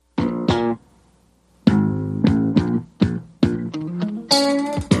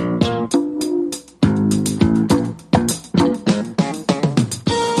Facts.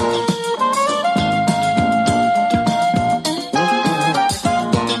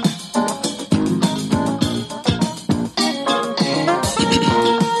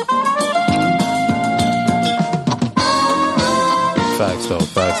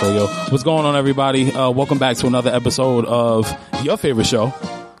 So, yo, what's going on, everybody? Welcome back to another episode of your favorite show,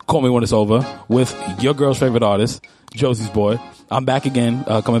 Call Me When It's Over, with your girl's favorite artist, Josie's Boy. I'm back again,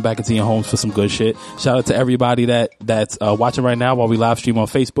 coming back into your homes for some good shit. Shout out to everybody that's watching right now while we live stream on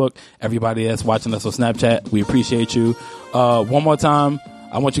Facebook. Everybody that's watching us on Snapchat, we appreciate you. One more time,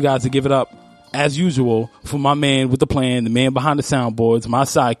 I want you guys to give it up, as usual, for my man with the plan, the man behind the soundboards, my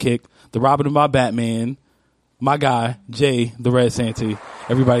sidekick, the Robin of my Batman, my guy, Jay, the Red Santee.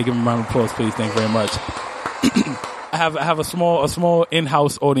 Everybody give him a round of applause, please. Thank you very much. I have a small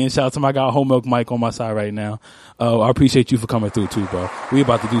in-house audience. Shout out to my guy, Whole Milk Mike, on my side right now. I appreciate you for coming through too, bro. We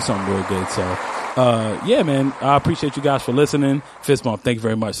about to do something real good. So, yeah, man, I appreciate you guys for listening. Fist bump. Thank you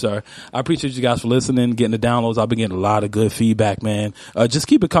very much, sir. I appreciate you guys for listening, getting the downloads. I've been getting a lot of good feedback, man. Just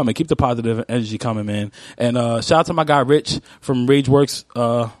keep it coming. Keep the positive energy coming, man. And, shout out to my guy, Rich from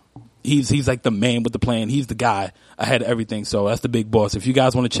Rageworks. He's like the man with the plan. He's the guy ahead of everything. So that's the big boss. If you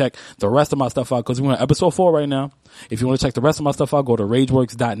guys want to check the rest of my stuff out, because we're on episode 4 right now. If you want to check the rest of my stuff out, go to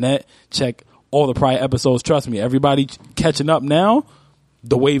rageworks.net. Check all the prior episodes. Trust me, everybody catching up now.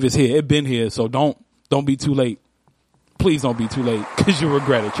 The wave is here. It's been here. So don't be too late. Please don't be too late, because you'll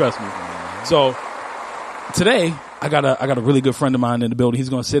regret it. Trust me. So today I got a really good friend of mine in the building. He's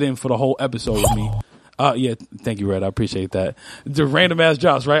going to sit in for the whole episode with me. Yeah, thank you, Red. I appreciate that. The random ass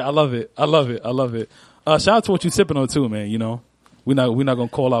drops, right? I love it. Shout out to what you sipping on too, man. You know, we're not gonna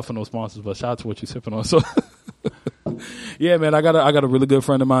call out for no sponsors, but shout out to what you sipping on. So, yeah, man, I got a really good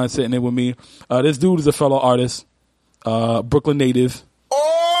friend of mine sitting in with me. This dude is a fellow artist, Brooklyn native.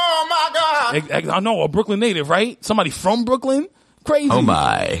 Oh my God! I know, a Brooklyn native, right? Somebody from Brooklyn. Crazy. Oh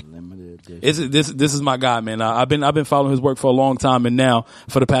my. This is my guy, man. I've been following his work for a long time, and now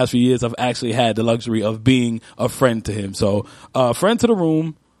for the past few years, I've actually had the luxury of being a friend to him. So, friend to the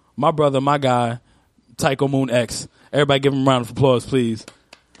room, my brother, my guy, Tycho Moon X. Everybody give him a round of applause, please.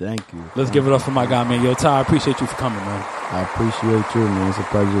 Thank you. Let's give it up for my guy, man. Yo, Ty, I appreciate you for coming, man. I appreciate you, man. It's a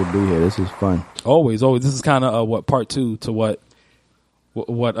pleasure to be here. This is fun. Always. This is kind of part 2 to what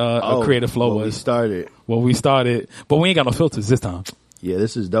Creative Flow was. We started, but we ain't got no filters this time. Yeah,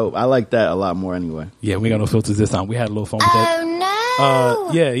 this is dope. I like that a lot more anyway. Yeah, we got no filters this time. We had a little fun with that. Oh,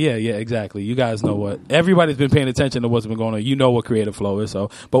 no. Yeah, exactly. You guys know what. Everybody's been paying attention to what's been going on. You know what Creative Flow is,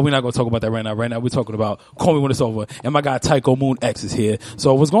 so. But we're not going to talk about that right now. Right now, we're talking about Call Me When It's Over. And my guy, Tycho Moon X, is here.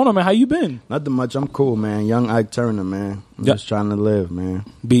 So what's going on, man? How you been? Nothing much. I'm cool, man. Young Ike Turner, man. I'm just trying to live, man.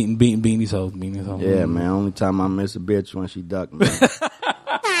 Beating these hoes. Yeah, man. Only time I miss a bitch when she duck, man.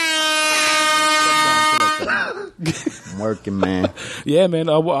 I'm working, man. Yeah, man.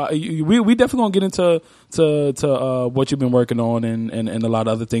 We definitely gonna get into what you've been working on and a lot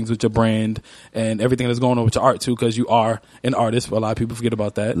of other things with your brand and everything that's going on with your art too, because you are an artist. A lot of people forget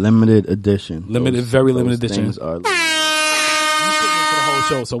about that. Limited edition. Very limited edition. Things are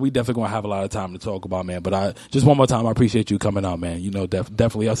show, so we definitely gonna have a lot of time to talk about, man. But I just one more time, I appreciate you coming out, man. You know,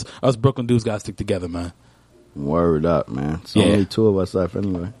 definitely us Brooklyn dudes gotta stick together, man. Word up, man. It's only 2 of us left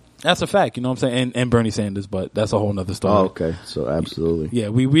anyway. That's a fact, you know what I'm saying? And Bernie Sanders, but that's a whole nother story. Oh, okay. So absolutely. Yeah,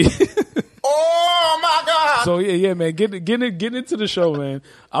 we Oh my God! So yeah, man, get into the show, man.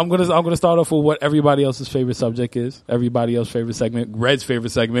 I'm gonna start off with what everybody else's favorite subject is. Everybody else's favorite segment, Red's favorite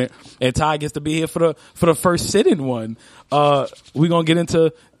segment, and Ty gets to be here for the first sit-in one. We're gonna get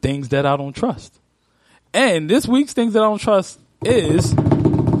into things that I don't trust. And this week's things that I don't trust is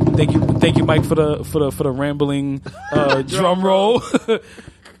thank you, Mike, for the rambling drum roll.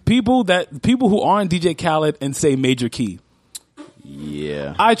 People who aren't DJ Khaled and say Major Key.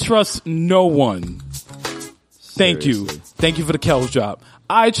 Yeah. I trust no one. Thank you. Thank you for the Kells drop.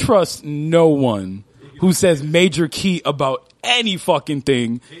 I trust no one who says Major Key about any fucking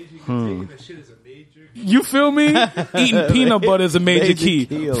thing. You feel me? Eating peanut butter is a major key.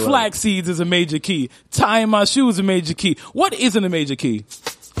 Flax seeds is a major key. Tying my shoes is a major key. What isn't a major key?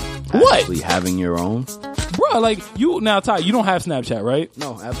 What? Actually having your own? Bro, like, now, Ty, you don't have Snapchat, right?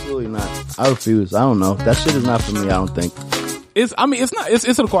 No, absolutely not. I refuse. I don't know. That shit is not for me, I don't think. It's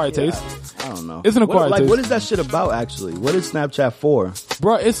an acquired taste. I don't know. It's an acquired taste. What is that shit about, actually? What is Snapchat for?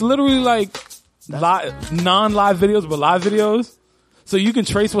 Bro, it's literally like non-live videos, but live videos. So you can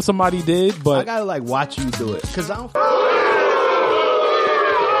trace what somebody did, but I gotta like watch you do it, cause I don't.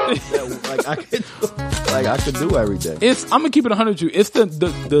 I could do every day. I'm gonna keep it 100 with you. It's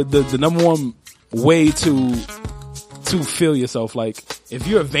the number one way to to feel yourself. Like, if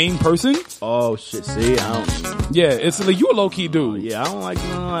you're a vain person, Oh shit! See, I don't. yeah, it's like you a low key dude. Yeah, I don't like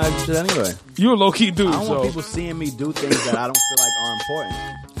none of that shit anyway. You a low key dude. I don't So want people seeing me do things that I don't feel like are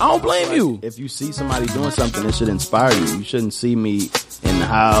important. I don't blame you. If you see somebody doing something, it should inspire you. You shouldn't see me in the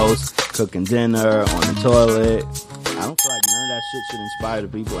house cooking dinner on the toilet. I don't feel like none of that shit should inspire the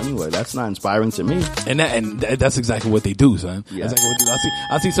people anyway. That's not inspiring to me. And that's exactly what they do, son. Yeah. Exactly what they do.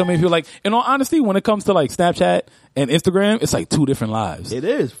 I see so many people like, in all honesty, when it comes to like Snapchat and Instagram, it's like two different lives. It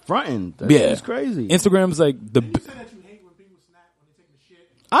is fronting. That Yeah. shit's crazy. Instagram's like the. You said that you hate when people snap when they're taking a shit.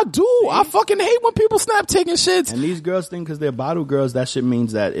 I do. I fucking hate when people snap taking shits. And these girls think because they're bottle girls, that shit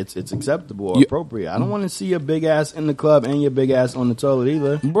means that it's acceptable or You- appropriate. I don't want to see your big ass in the club and your big ass on the toilet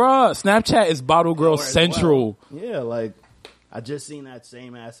either. Bruh, Snapchat is bottle girl Or as central. well. Yeah, like I just seen that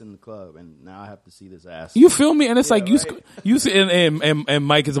same ass in the club, and now I have to see this ass. You feel me? And it's like right. you see, and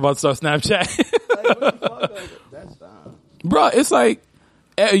Mike is about to start Snapchat. Like, what the fuck? Like, that's dumb. Bruh, it's like,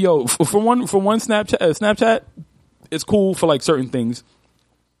 yo, for one Snapchat, it's cool for like certain things.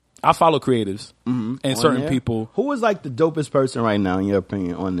 I follow creatives and On certain there? people. Who is like the dopest person right now in your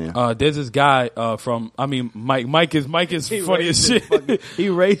opinion on there? There's this guy Mike. Mike is funny as shit. He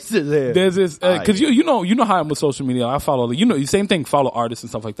raised his hair. There's this because you know how I'm with social media. I follow the same thing. Follow artists and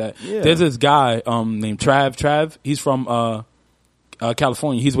stuff like that. Yeah. There's this guy named Trav. He's from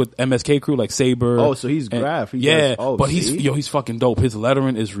California. He's with MSK Crew, like Saber. Oh, so he's Graph. He yeah, does- oh, but see? he's fucking dope. His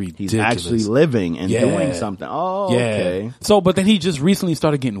lettering is ridiculous. He's actually living and Yeah. doing something. Oh, Yeah. okay. So, but then he just recently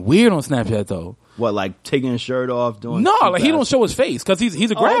started getting weird on Snapchat though. What, like taking his shirt off, doing? No, like he don't show his face because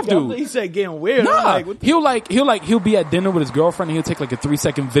he's a graph dude. He said getting weird. I'm Nah, like, what the- he'll be at dinner with his girlfriend and he'll take like a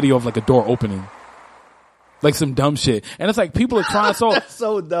 3-second video of like a door opening, like some dumb shit. And it's like people are trying so that's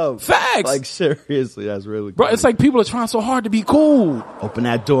so dumb. facts, Like seriously, that's really bro. crazy. It's like people are trying so hard to be cool. Open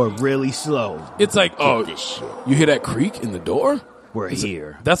that door really slow. It's like, oh, this shit. you hear that creak in the door? We're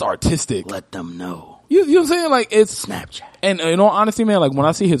here. That's artistic. Let them know. You know what I'm saying? Like it's Snapchat. And in all honesty, man, like when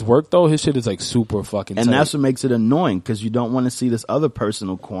I see his work though, his shit is like super fucking. And tight. that's what makes it annoying because you don't want to see this other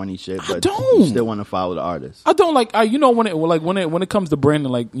personal corny shit, but don't. you still want to follow the artist. I don't like. You know when it comes to branding,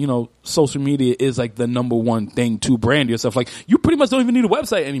 like social media is like the number one thing to brand yourself. Like you pretty much don't even need a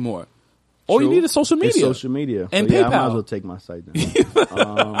website anymore. All you True. need is social media. It's social media. And so, yeah, I might PayPal. as well take my site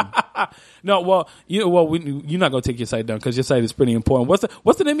down. No, well, you're not gonna take your site down because your site is pretty important.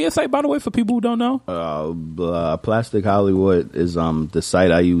 What's the name of your site, by the way, for people who don't know? Plastic Hollywood is the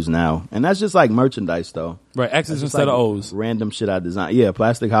site I use now, and that's just like merchandise though. Right, X's Just instead like of O's. Random shit I design. Yeah,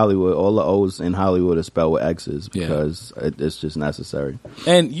 Plastic Hollywood. All the O's in Hollywood are spelled with X's because it's just necessary.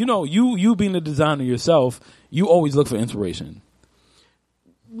 And you being a designer yourself, you always look for inspiration.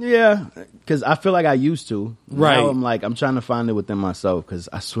 Yeah, because I feel like I used to. Right. Now I'm trying to find it within myself because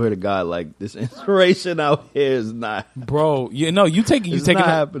I swear to God, like this inspiration out here is not. Bro, you taking It's the not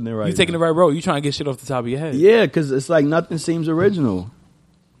happening right You taking now. the right road. You trying to get shit off the top of your head. Yeah, because it's like nothing seems original.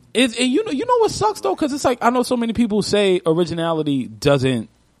 And you know what sucks though, because it's like I know so many people say originality doesn't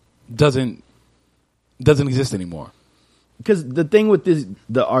exist anymore. Because the thing with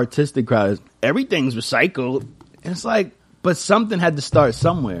the artistic crowd is everything's recycled. And it's like, but something had to start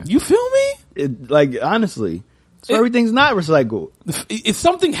somewhere. You feel me? Like honestly, so everything's not recycled. If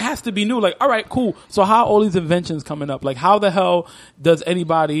something has to be new, like all right, cool. So how are all these inventions coming up? Like how the hell does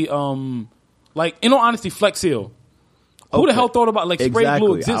anybody like in all honesty, Flex Seal? Who the hell thought about like spray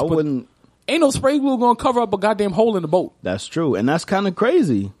glue exists? I But wouldn't. ain't no spray glue gonna cover up a goddamn hole in the boat. That's true, and that's kind of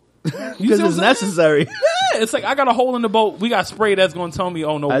crazy You because see what it's I'm saying? necessary. Yeah, it's like I got a hole in the boat. We got spray that's gonna tell me,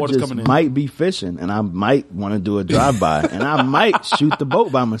 oh no, I water's just coming in. might be fishing, and I might want to do a drive by, and I might shoot the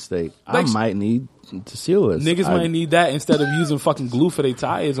boat by mistake. Like, I might need to seal this. Niggas might need that instead of using fucking glue for their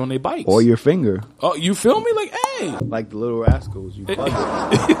tires on their bikes. or your finger, oh, you feel me? Like, hey, like the little rascals. You plug it.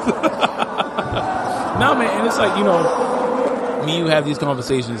 nah, man. And it's like me and you have these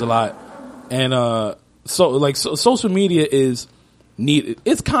conversations a lot, and social media is needed.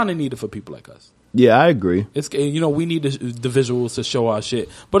 It's kind of needed for people like us. Yeah, I agree. It's we need the visuals to show our shit,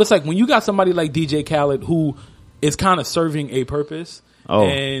 but it's like when you got somebody like DJ Khaled who is kind of serving a purpose,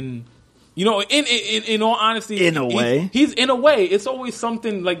 and in all honesty, In a way. he's in a way. It's always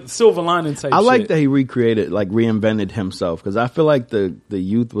something like silver lining type. I like shit. that he reinvented himself because I feel like the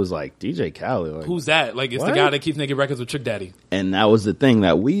youth was like DJ Khaled. Like, Who's that? Like it's What? the guy that keeps making records with Trick Daddy. and that was the thing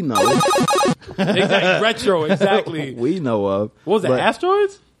that we know. Exactly, retro. Exactly. we know of. What was that? But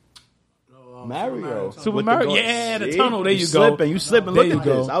Asteroids? Mario. Super With the Mario? gun. Yeah, the See? tunnel. There you go. You slipping. There Look you at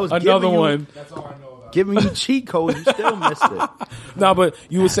go. this. I was Another giving you- one. That's all I know about giving you cheat codes. You still missed it. No, but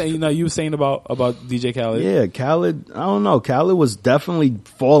you were saying about DJ Khaled. Yeah, Khaled. I don't know. Khaled was definitely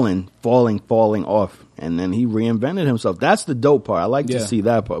falling off, and then he reinvented himself. That's the dope part. I like to see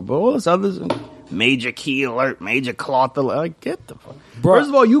that part. But all this others, major key alert, major cloth alert. Like, get the fuck. Bro. First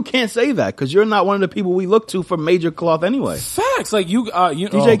of all, you can't say that because you're not one of the people we look to for major cloth anyway. Facts. Like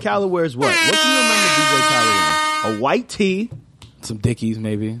DJ Khaled wears what? What do you remember DJ Khaled wearing? A white tee, some Dickies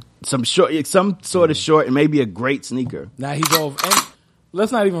maybe, some sort of short, and maybe a great sneaker. Now he's all. And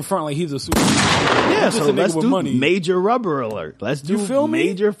let's not even front like he's a super. Yeah, he's so let's do money. major rubber alert. Let's do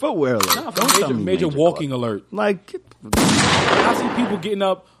major footwear alert. Nah, Don't tell me major walking cloth. alert. Like, I see people getting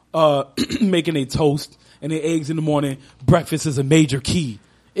up, making a toast and their eggs in the morning. Breakfast is a major key.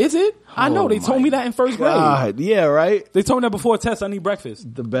 Is it? I know. They told me that in first grade. Yeah, right? They told me that before a test. I need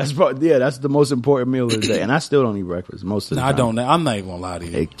breakfast. The best part, yeah, that's the most important meal of the day. And I still don't eat breakfast most of the time. I don't. I'm not even gonna lie to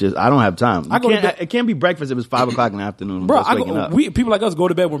you. I don't have time. It can't be breakfast if it's 5 o'clock in the afternoon. Bro, people like us go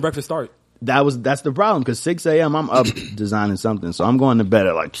to bed when breakfast starts. That's the problem because 6 a.m. I'm up designing something, so I'm going to bed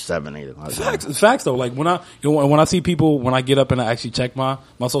at like 7, 8 o'clock. Facts though. Like when I see people when I get up and I actually check my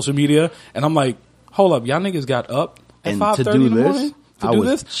social media and I'm like, hold up, y'all niggas got up at 5:30 in the morning. I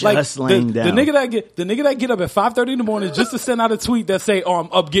was just laying down. The nigga that get up at 5:30 in the morning just to send out a tweet that say, "Oh,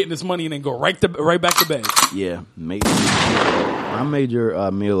 I'm up getting this money," and then go right back to bed. Yeah, my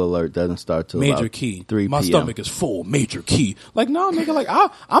major meal alert doesn't start till major about key. 3 p.m. My stomach is full. Major key. Like no, nigga. Like I'm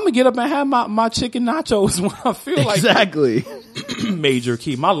gonna get up and have my chicken nachos when I feel like exactly. Major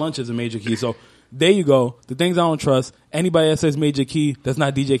key. My lunch is a major key. So there you go. The things I don't trust. Anybody that says major key that's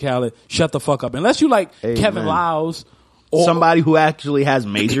not DJ Khaled, shut the fuck up. Unless you like Kevin Lyles. Or somebody who actually has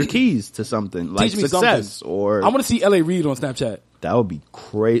major keys to something like success something. or I want to see L.A. Reid on Snapchat. That would be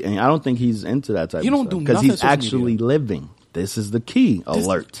great. And I don't think he's into that type of stuff. Because he's actually living. This is the key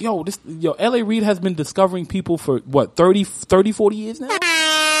alert. L.A. Reid has been discovering people for what, 30, 40 years now?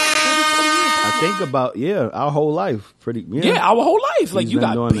 I think about, our whole life. Our whole life. Like, He's you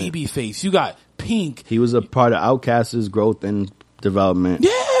got been Babyface, you got Pink. He was a part of Outkast's growth and development.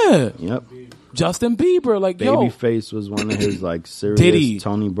 Yeah. Yep. Justin Bieber, like, Babyface was one of his, like, serious Diddy.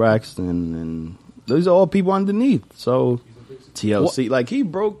 Tony Braxton, and those are all people underneath. So, TLC, like, he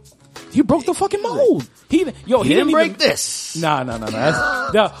broke the fucking mold. He didn't break this. Nah.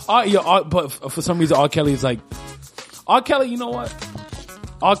 But for some reason, R. Kelly is like, R. Kelly, you know what?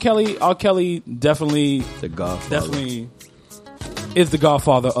 R. Kelly definitely the Godfather. Definitely is the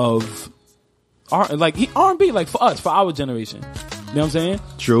Godfather of R&B, like for us, for our generation. You know what I'm saying?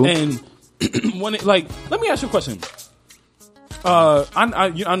 True. And when it, like, let me ask you a question.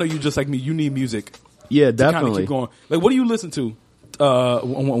 I know you just like me. You need music. Yeah, to definitely. Kind of keep going. Like, what do you listen to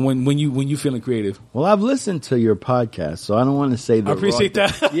when you feeling creative? Well, I've listened to your podcast, so I don't want to say I appreciate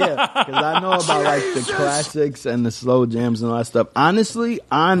that. Yeah, because I know about like the classics and the slow jams and all that stuff. Honestly,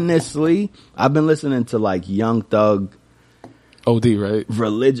 I've been listening to like Young Thug. OD, right?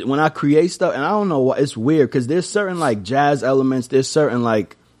 Religion. When I create stuff, and I don't know what, it's weird because there's certain like jazz elements. There's certain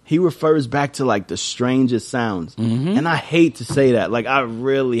like. He refers back to like the strangest sounds, and I hate to say that. Like I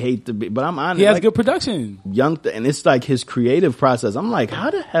really hate to be, but I'm honest. He has like, good production. And it's like his creative process. I'm like,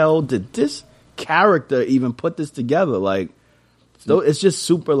 how the hell did this character even put this together? Like, so it's just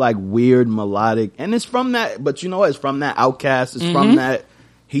super like weird, melodic, and it's from that. But you know what? It's from that Outkast. It's from that.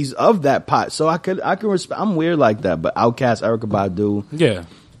 He's of that pot, so I can respect. I'm weird like that, but Outkast, Erykah Badu,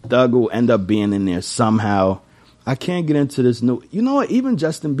 Thug will end up being in there somehow. I can't get into this new. You know what? Even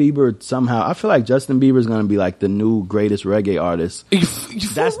Justin Bieber I feel like Justin Bieber is going to be like the new greatest reggae artist.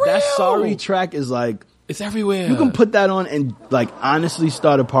 That Sorry track is like it's everywhere. You can put that on and like honestly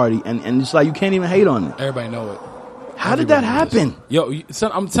start a party, and it's like you can't even hate on it. Everybody know it. How did that happen? Yo,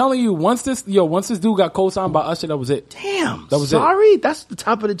 son, I'm telling you, once this dude got co-signed by Usher, that was it. Damn, that was Sorry? it. That's the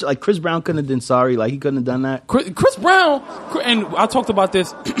top of the. Like Chris Brown couldn't have done Sorry. Like he couldn't have done that. Chris Brown, and I talked about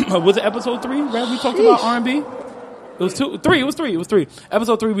this. Was it episode 3? Right? We talked about R&B. It was 3. It was 3.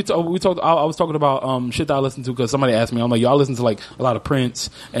 Episode 3, we talked. I was talking about shit that I listened to because somebody asked me. I'm like, y'all listen to like a lot of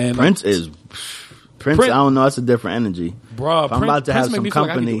Prince and Prince. I don't know. It's a different energy, bro. If I'm about to have some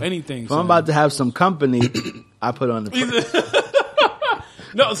company. If I'm about to have some company, I put on the Prince.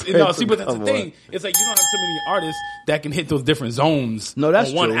 No, see, but that's the thing. It's like you don't have too many artists that can hit those different zones. No, that's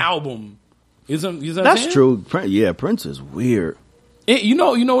on one true. album. You know what I'm that's saying? true. Prince is weird. You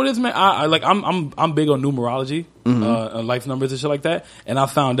know what it is, man. I'm big on numerology, life numbers and shit like that. And I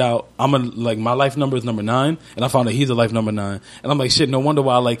found out my life number is number 9, and I found out he's a life number 9. And I'm like, shit. No wonder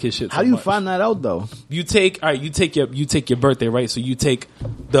why I like his shit. How do you find that out though? You take your birthday, right? So you take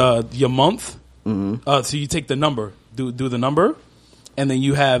your month. So you take the number, do the number, and then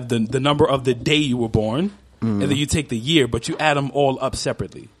you have the number of the day you were born, and then you take the year, but you add them all up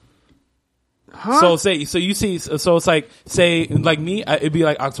separately. Huh? So it's like, say, like me, it'd be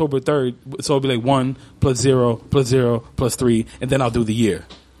like October 3rd, so it'd be like 1 + 0 + 0 + 3, and then I'll do the year.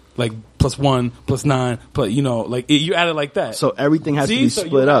 Like +1 +9 plus, you add it like that. So everything has to be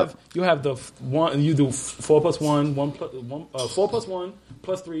split up. You have the one. You do 4 + 1, 4 + 1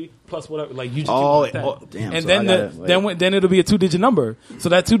 + 3 + whatever. Like you just do it like that. Damn! And so then it'll be a 2-digit number. So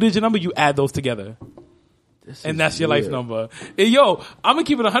that 2-digit number, you add those together. And that's your life number. And yo, I'm gonna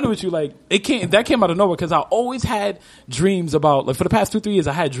keep it 100 with you. Like that came out of nowhere because I always had dreams about, like, for the past 2-3 years,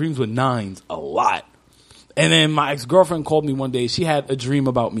 I had dreams with 9s a lot. And then my ex-girlfriend called me one day. She had a dream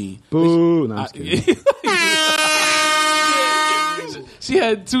about me. Boo! No, I'm just kidding. She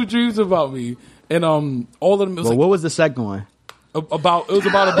had 2 dreams about me, and all of them. What was the second one? It was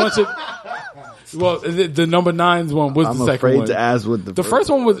about a bunch of. Well, the number 9's one was the second one. I'm afraid to ask what the first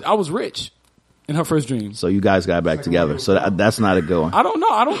one was. I was rich in her first dream. So you guys got back together. So that's not a good one. I don't know.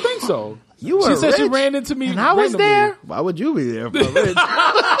 I don't think so. You were She said rich, she ran into me. and I was randomly. there. Why would you be there if I'm rich?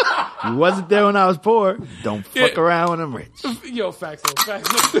 You wasn't there when I was poor. Don't fuck around when I'm rich. Yo, facts.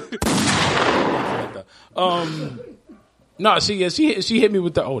 No, she hit me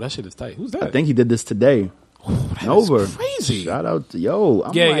with the. Oh, that shit is tight. Who's that? I think he did this today. That Over. is crazy. Shout out to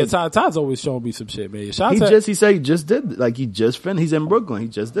I'm Yeah, like, Todd's always showing me some shit, man. He said he just did, like, he just finished. He's in Brooklyn. He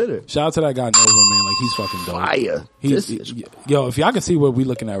just did it. Shout out to that guy in Over, man. Like, he's fucking dope. Fire. Yo, if y'all can see what we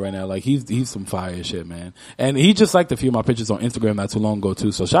looking at right now, like, he's some fire shit, man. And he just liked a few of my pictures on Instagram not too long ago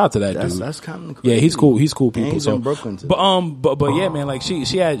too. So shout out to that dude. That's kind of yeah, he's cool. He's cool people. And he's in Brooklyn too. But yeah, man. Like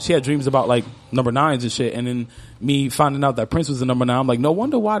she had dreams about like number 9s and shit, and then me finding out that Prince was the number 9. I'm like, no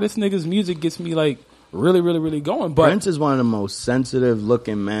wonder why this nigga's music gets me like really, really, really going. But Prince is one of the most sensitive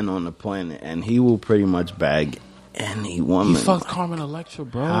looking men on the planet, and he will pretty much bag any woman. He fucked Carmen Electra,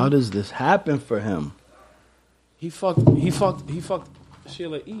 bro. How does this happen for him? He fucked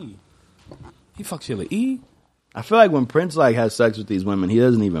Sheila E. He fucked Sheila E. I feel like when Prince like has sex with these women, he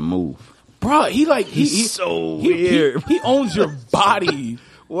doesn't even move. Bro, he's so weird. He owns your body.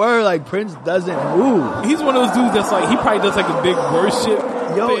 Word, like Prince doesn't move. He's one of those dudes that's like, he probably does like a big worship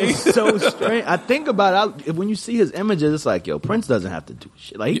Yo, thing. it's so strange. I think about it. When you see his images, it's like, yo, Prince doesn't have to do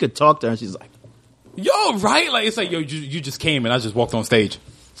shit. Like, he could talk to her and she's like, yo, right? Like, it's like, yo, you just came and I just walked on stage.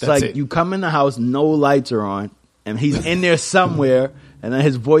 It's like you come in the house, no lights are on, and he's in there somewhere, and then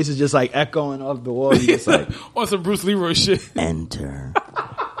his voice is just like echoing off the wall. He's just like, on some Bruce Leroy shit. Enter.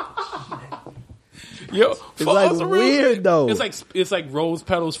 Yo, it's like weird though. It's like rose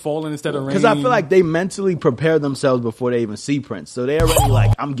petals falling instead of rain. Because I feel like they mentally prepare themselves before they even see Prince, so they're already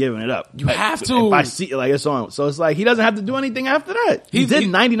like, I'm giving it up. You have to. If I see it, like it's on. So it's like he doesn't have to do anything after that. He did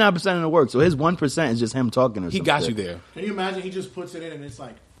 99% of the work, so his 1% is just him talking. He got you there. Can you imagine? He just puts it in and it's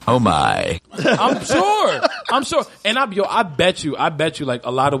like, oh my! I'm sure. And I bet you, like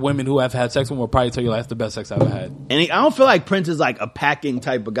a lot of women who have had sex with him will probably tell you, like, that's the best sex I've ever had. And I don't feel like Prince is like a packing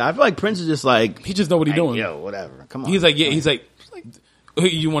type of guy. I feel like Prince is just like, he just know what he's doing. Yo, whatever. Come on. He's like,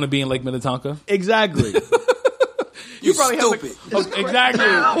 you want to be in Lake Minnetonka? Exactly. You probably stupid. Have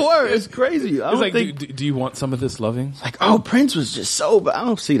exactly. Word, it's crazy. I It's don't like, think. do you want some of this loving? Like, oh, Prince was just so. But I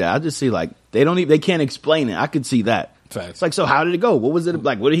don't see that. I just see like they can't explain it. I could see that. Facts. It's like, so how did it go? What was it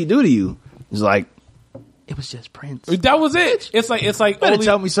like? What did he do to you? It's like, it was just Prince. That was it. It's like Better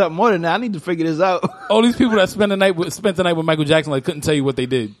tell me something more than that. I need to figure this out. all these people that spent the night with Michael Jackson like couldn't tell you what they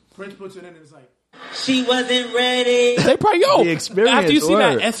did. Prince puts it in and it's like, she wasn't ready. They probably The experience, after you see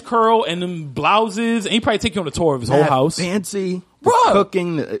word. that S curl and them blouses, and he probably take you on a tour of his whole house. Fancy. Bro.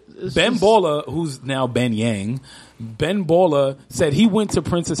 Cooking. Ben Baller, who's now Ben Yang, Ben Baller said he went to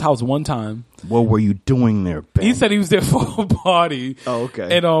Prince's house one time. What were you doing there, Ben? He said he was there for a party. Oh,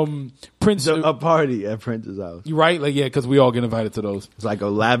 okay. And Prince, a party at Prince's house. you right? Like, yeah, because we all get invited to those. It's like a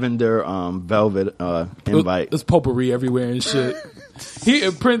lavender velvet invite. There's potpourri everywhere and shit.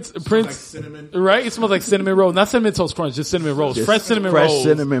 Prince, like cinnamon. right? It smells like cinnamon rolls, not cinnamon toast crunch, just cinnamon rolls, fresh cinnamon Fresh rolls.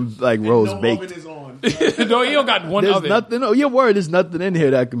 cinnamon like rolls No baked. oven is on. No, he don't got one There's oven. nothing. Oh, your word. There's nothing in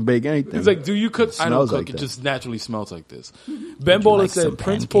here that can bake anything. He's like, do you cook? I don't Smells cook. like It that. just naturally smells like this. Ben Baller like said some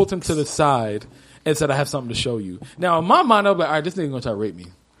Prince pulled him to the side and said, I have something to show you. Now, in my mind, I'm like, all right, this nigga gonna try to rape me.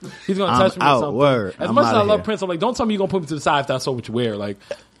 He's gonna touch me or out, something. word. As I'm much as I outta love here. Prince, I'm like, don't tell me you're gonna put me to the side after I saw what you wear. Like,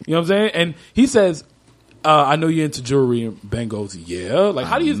 you know what I'm saying? And he says, I know you're into jewelry. And Ben goes, yeah. Like,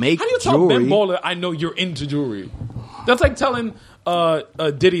 how do you make tell Ben jewelry? Baller, I know you're into jewelry? That's like telling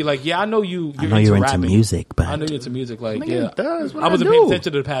Diddy, like, yeah, I know you're I know you're into rapping. music, but I know you're into music. Like, Nigga, yeah, that's what I wasn't I paying do.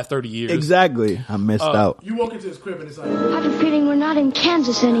 attention to the past 30 years. Exactly. I missed out. You walk into his crib and it's like, I have a feeling we're not in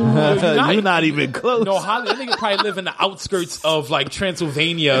Kansas anymore. You're not even close. No, Holly, I think you probably live in the outskirts of like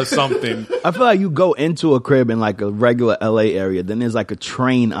Transylvania or something. I feel like you go into a crib in like a regular LA area, then there's like a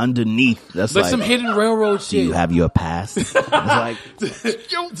train underneath. That's Like like, some hidden railroad do shit. you have your pass? It's like,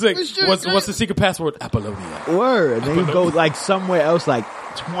 It's like, what's the secret password? Apollonia. word. And then you go like somewhere else, like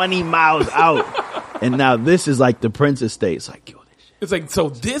 20 miles out. And now this is like the Prince estate. It's like, yo, this shit. It's like, so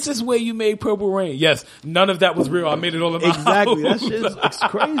this is where you made Purple Rain. Yes, none of that was real. I made it all in my Exactly. That house. shit is it's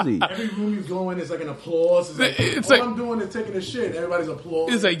crazy. every room you go in is like an applause. It's like, It's all like- I'm doing is taking a shit. Everybody's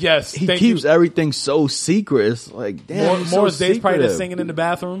applauding. It's like, yes, He thank keeps you. everything so secret. It's like, damn, he's so Morris Day's probably secretive. just singing in the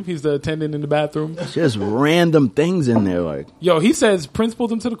bathroom. He's the attendant in the bathroom. Just random things in there. Like, Yo, he says Prince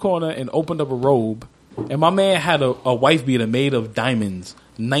pulled him to the corner and opened up a robe. And my man had a wife beater made of diamonds.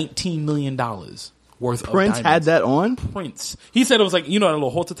 $19 million worth of Prince diamonds. had that on? Prince. He said it was like, you know, the little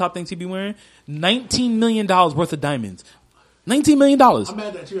halter top things he'd be wearing? $19 million worth of diamonds. $19 million. I'm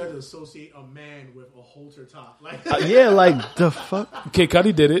mad that you had to associate a man with a halter top. Like, Yeah, like, the fuck? Kid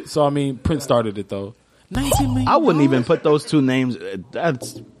Cudi did it, so I mean, Prince started it though. $19 million. I wouldn't even put those two names.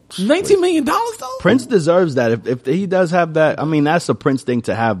 That's $19 million though? Prince deserves that. If he does have that, I mean, that's a Prince thing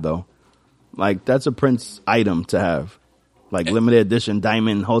to have, though. Like, that's a Prince item to have. Like, limited edition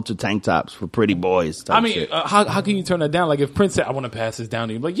diamond halter tank tops for pretty boys. Type I mean, shit. how can you turn that down? Like, if Prince said, I want to pass this down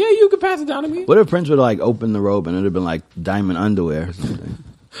to you, like, yeah, you can pass it down to me. What if Prince would like open the robe and it'd have been like diamond underwear or something?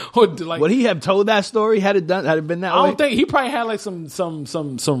 Or, like, Would he have told that story? Had it been that I way? don't think he probably had like some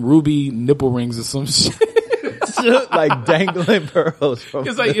ruby nipple rings or some shit. Like dangling pearls. From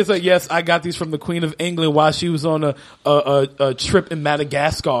It's like yes, I got these from the Queen of England while she was on a trip in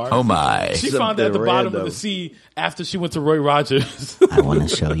Madagascar. Oh my! She found it at the bottom of random. the sea after she went to Roy Rogers. I want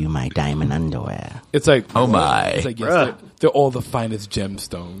to show you my diamond underwear. It's like Oh my! It's like yes, Bruh. they're all the finest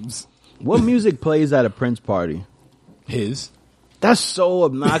gemstones. What music plays at a Prince party? His. That's so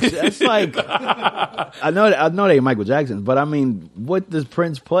obnoxious. That's like I know they Michael Jackson, but I mean, what does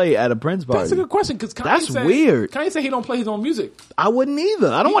Prince play at a Prince party? That's a good question because That's weird. Kanye said he don't play his own music. I wouldn't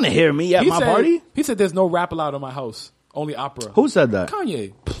either. I don't want to hear me at He my said- party. He said there's no rap allowed in my house, only opera. Who said that?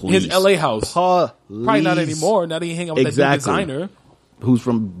 Kanye. Please. His LA house. Probably not Please. anymore. Now that he hang out with Exactly. that big designer. Who's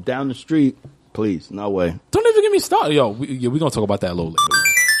from down the street? Please, no way. Don't even get me started. Yo, we're going to talk about that a little later.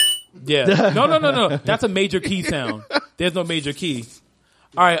 Yeah. No. That's a major key sound. There's no major key.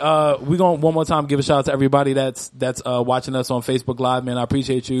 All right, we're going to one more time give a shout out to everybody that's watching us on Facebook Live, man. I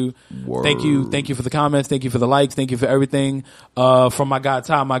appreciate you. Word. Thank you for the comments. Thank you for the likes. Thank you for everything. From my guy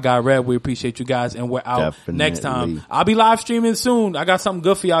Ty, my guy Red, we appreciate you guys, and we're out Definitely. next time. I'll be live streaming soon. I got something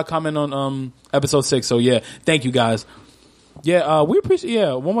good for y'all coming on episode 6. So yeah, thank you guys. Yeah, we appreciate.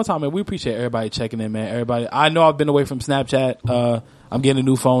 Yeah, one more time, man. We appreciate everybody checking in, man. Everybody. I know I've been away from Snapchat. I'm getting a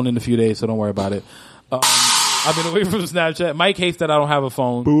new phone in a few days, so don't worry about it. I've been away from Snapchat. Mike hates that I don't have a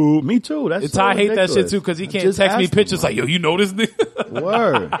phone. Boo, me too. That's Ty so hate that ridiculous. shit too because he can't Just text me ask him, pictures like, yo, you know this nigga?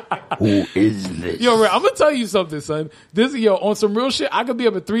 Word. Who is this? Yo, Ray, I'm gonna tell you something, son. This on some real shit. I could be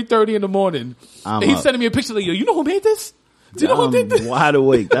up at 3:30 in the morning. I'm And he's up. sending me a picture like, yo, you know who made this? Do you know who did this? I'm wide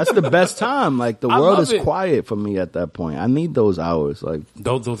awake. That's the best time. Like the I world love is it. quiet for me at that point. I need those hours. Like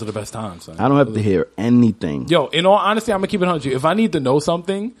Those are the best times, son. I don't have to hear anything. Yo, in all honesty, I'm gonna keep it 100. If I need to know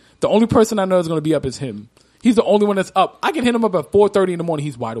something, the only person I know is gonna be up is him. He's the only one that's up. I can hit him up at 4:30 in the morning.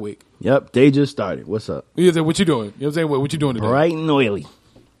 He's wide awake. Yep, day just started. What's up? He's like, what you doing? You know what I'm saying? What you doing today? Bright and oily.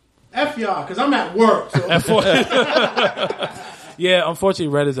 F y'all, because I'm at work. So. At 4 Yeah,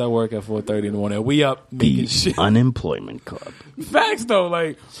 unfortunately, Red is at work at 4:30 in the morning. We up making The shit. unemployment club. Facts though,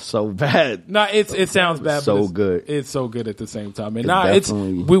 like So bad. nah, it sounds bad. So but it's, good. It's so good at the same time. And It nah, it's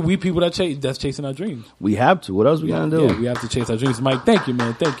definitely- we people that's chasing our dreams. We have to. What else we gonna do? Yeah, we have to chase our dreams. Mike, thank you,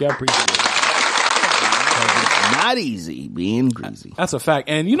 man. Thank you. I appreciate it. Not easy being greasy. That's a fact.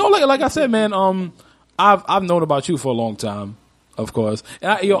 And you know, like I said, man, I've known about you for a long time, of course.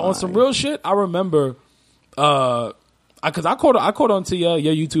 And on some real shit, I remember, because I caught onto your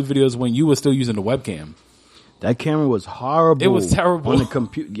YouTube videos when you were still using the webcam. That camera was horrible. It was terrible. on the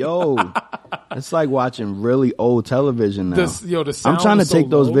computer. Yo, it's like watching really old television now. The sound I'm trying to was so take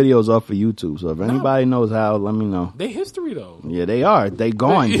those low. videos off of YouTube. So if anybody knows how, let me know. They history though. Yeah, they are. They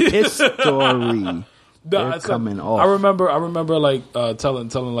gone. History. Nah, They're so coming off. I remember like telling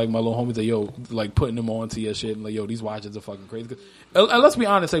like my little homies that yo, like putting them on to your shit and like yo, these watches are fucking crazy. And let's be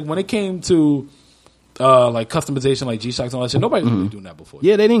honest, like when it came to like customization, like G-Shocks and all that shit. Nobody's really doing that before.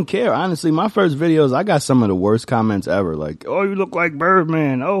 Yeah, they didn't care. Honestly, my first videos, I got some of the worst comments ever. Like, oh, you look like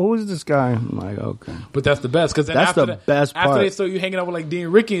Birdman. Oh, who's this guy? I'm like, okay. But that's the best because That's after the best After part. they saw you hanging out with like Dean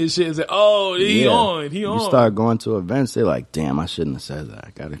Ricky and shit, it's like, oh, he on. You start going to events, they're like, damn, I shouldn't have said that.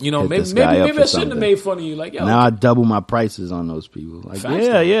 I gotta You know, hit maybe this guy up maybe for I shouldn't have something. made fun of you. Like, yo, Now I double my prices on those people. Like, Facts,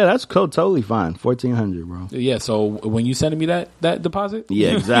 yeah, though. yeah, that's cool, totally fine. $1,400, bro. yeah. So when you sending me that deposit, Yeah,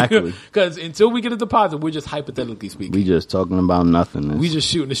 exactly. Because until we get a deposit, we're just hypothetically speaking. We just talking about nothing. We just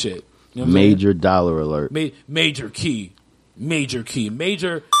shooting the shit. You know what I'm major dollar alert. saying? Major key, major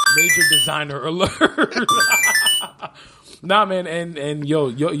designer alert. Nah, man, and yo,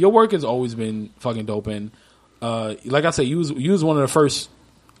 your work has always been fucking dope. And like I said, you was one of the first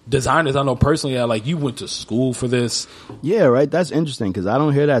designers I know personally that like you went to school for this. Yeah, right. That's interesting because I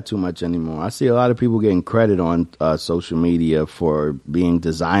don't hear that too much anymore. I see a lot of people getting credit on social media for being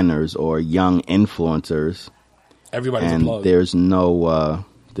designers or young influencers, Everybody's a and plug. there's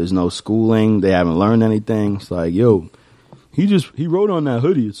no schooling. They haven't learned anything. It's like, yo, he wrote on that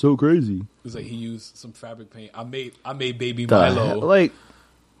hoodie. It's so crazy. It's like he used some fabric paint. I made Baby The Milo. hell- like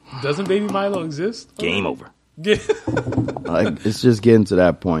Doesn't Baby Milo exist? game over. Yeah. Like it's just getting to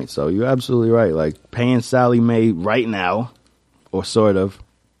that point. So you're absolutely right. Like paying Sally Mae right now, or sort of.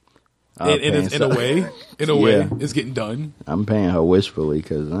 in a Sally- way, Yeah. it's getting done. I'm paying her wishfully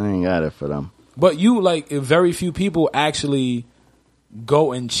because I ain't got it for them. But you like very few people actually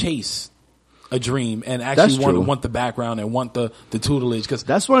go and chase a dream and That's actually true. want the background and want the tutelage because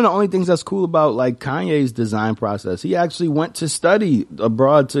That's one of the only things that's cool about like Kanye's design process. He actually went to study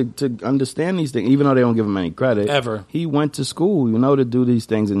abroad to understand these things, even though they don't give him any credit. Ever. He went to school, to do these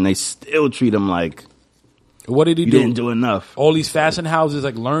things, and they still treat him like what did he you do? didn't do enough. All these fashion houses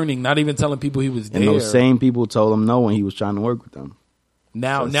like learning, not even telling people he was there. And those same people told him no when he was trying to work with them.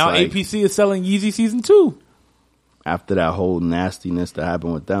 now so it's now like- APC is selling Yeezy Season 2. After that whole nastiness that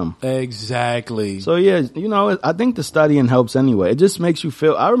happened with them. Exactly. So yeah, I think the studying helps anyway. It just makes you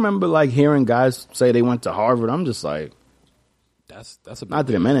feel. I remember like hearing guys say they went to Harvard. I'm just like, that's a not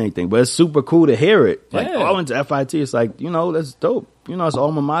that it meant anything, but it's super cool to hear it. Like, Yeah. oh, I went to FIT. It's like, that's dope. It's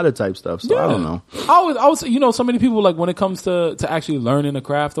alma mater type stuff. So I don't know. I was, so many people like when it comes to actually learning a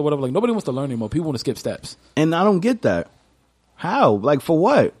craft or whatever, like nobody wants to learn anymore. People want to skip steps. And I don't get that. How? Like for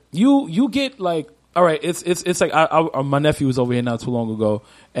what? You get like, all right, it's like my nephew was over here not too long ago,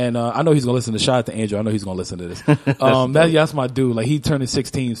 and I know he's gonna listen to. Shout out to Andrew. I know he's gonna listen to this. That's my dude. Like he turning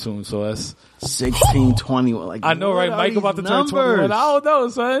 16 soon, so that's 16, 20. Like I know, what right? are Mike these about to turn numbers? 21. I don't know,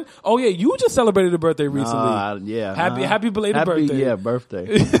 son. Oh yeah, you just celebrated a birthday recently. Yeah. Happy belated birthday. Yeah,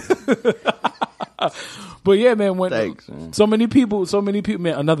 birthday. But yeah, man, when Thanks, man. so many people,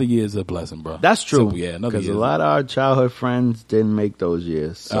 man, another year is a blessing, bro. That's true. Simple, yeah, another Because year. a lot of our childhood friends didn't make those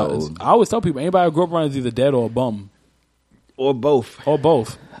years. So I always tell people, anybody who grew up around is either dead or a bum. or both. Or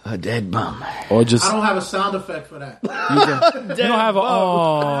both. A dead bum. Or just, I don't have a sound effect for that. you don't have a,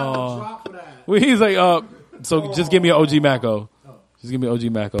 oh. Drop for that. Well, he's like, so just give me an OG Macco. Just give me an OG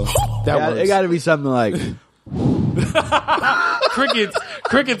Macco. That works. It got to be something like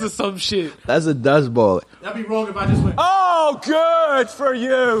crickets or some shit. that's a dust ball. That'd be wrong if I just went. Oh, good for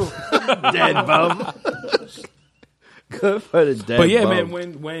you. Dead bum. Good for the dead. But yeah, bum.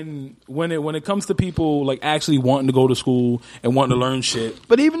 man, when it comes to people like actually wanting to go to school and wanting to learn shit,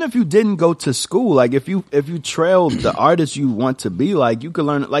 But even if you didn't go to school, like if you trailed the artist you want to be like, you could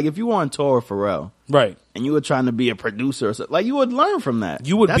learn. Like if you were on tour with Pharrell right? and you were trying to be a producer, or something, like you would learn from that.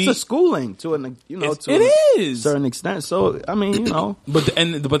 You would That's be- a schooling to an It to a is. certain extent. So I mean,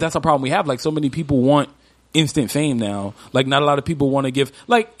 But that's a problem we have. Like so many people want instant fame now. Like not a lot of people want to give.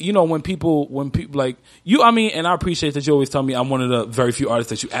 Like when people like you. I mean, and I appreciate that you always tell me I'm one of the very few artists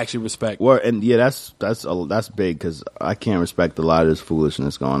that you actually respect. and yeah, that's big because I can't respect a lot of this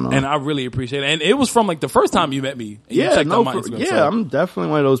foolishness going on. And I really appreciate it. And it was from like the first time you met me. And you Yeah, checked out my no, Instagram, yeah, so- I'm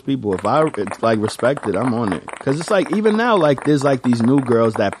definitely one of those people. If it's like respect it, I'm on it. Because it's like even now, like there's like these new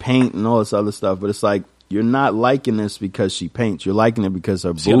girls that paint and all this other stuff, but it's like you're not liking this because she paints. You're liking it because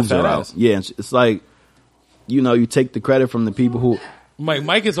her She got a boobs fat are out. ass. Yeah, and it's like you take the credit from the people who.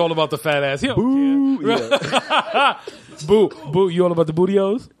 Mike is all about the fat ass. He don't care. Boo. You all about the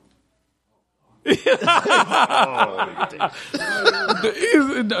bootios?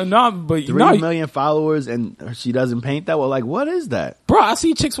 But 3 million followers and she doesn't paint that. Well, like what is that? bro, I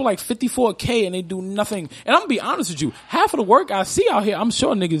see chicks with like 54K and they do nothing. And I'm gonna be honest with you, half of the work I see out here, I'm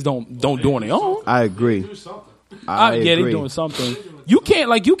sure niggas don't do on their own. I agree. Do something. I Yeah, they agree. doing something. You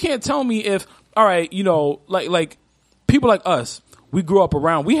can't tell me if all right, like people like us, we grew up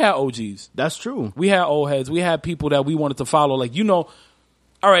around. We had OGs. That's true. We had old heads. We had people that we wanted to follow. Like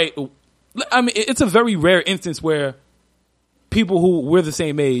all right, I mean, it's a very rare instance where people who we're the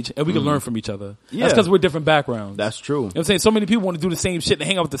same age and we can learn from each other. Yeah. That's because we're different backgrounds. That's true. You know what I'm saying? So many people want to do the same shit and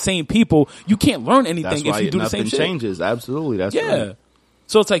hang out with the same people. You can't learn anything That's if why you do the same nothing shit. changes. Absolutely. That's Yeah. right.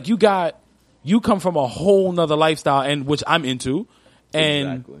 So it's like you come from a whole nother lifestyle, and which I'm into, and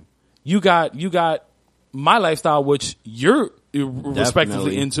Exactly. you got my lifestyle, which you're respectively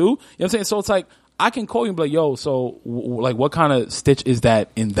Definitely. into. You know what I'm saying? So it's like I can call you and be like, yo, so like what kind of stitch is that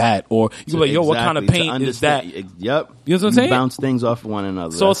in that? Or you can be like, yo, what kind of Exactly. To paint is that? understand- Yep. You know what I'm saying? Bounce things off one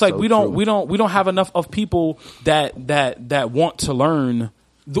another. So it's That's like so we true. don't have enough of people that want to learn,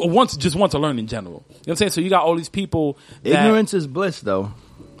 just want to learn in general. You know what I'm saying? So you got all these people that, Ignorance is bliss, though.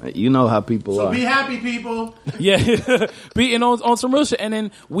 You know how people So are. be happy, people. yeah, being on some real shit, and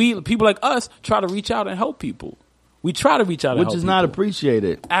then people like us try to reach out and help people. We try to reach out, and Which help is not people.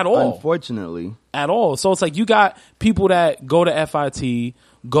 appreciated At all. Unfortunately, At all. So it's like you got people that go to FIT,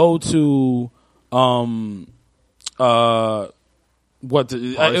 go to Parsons,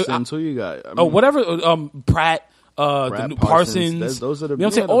 who you got? I mean, whatever Pratt, the new Parsons. Parsons. Those are the- you know what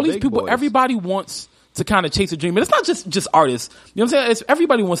I'm saying? yeah, All the these big people, boys. everybody wants to kind of chase a dream, and it's not just artists. You know what I'm saying? It's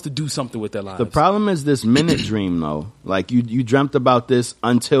everybody wants to do something with their lives. The problem is this minute dream, though. Like you dreamt about this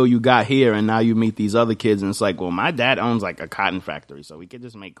until you got here, and now you meet these other kids, and it's like, well, my dad owns like a cotton factory, so we could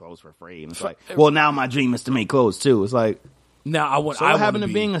just make clothes for free. And it's like, well, now my dream is to make clothes too. It's like, now I want. so I what want happened to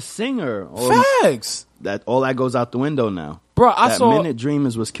be. being a singer? Or Facts, that all that goes out the window now, bro. I that saw. minute dream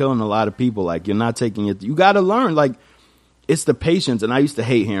is what's killing a lot of people. Like you're not taking it. You got to learn. Like it's the patience, and I used to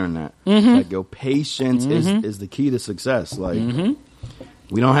hate hearing that. Mm-hmm. Like your patience is the key to success. Like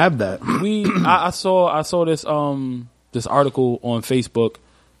we don't have that. I saw this this article on Facebook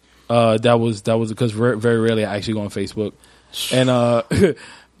that was because very rarely I actually go on Facebook, and I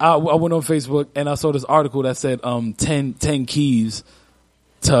went on Facebook and I saw this article that said 10 keys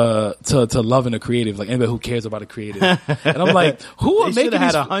to loving a creative, like anybody who cares about a creative. And I'm like, who are They making should have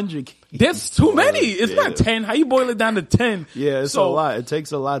these? had 100 keys. There's too many. It's Yeah. not 10. How you boil it down to 10? Yeah, it's So, a lot. It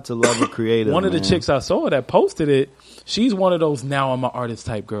takes a lot to love a creative. One of the man. chicks I saw that posted it, she's one of those now I'm an artist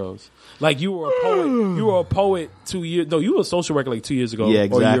type girls. Like you were a poet. You were a poet 2 years. No, you were a social worker like 2 years ago Yeah, or a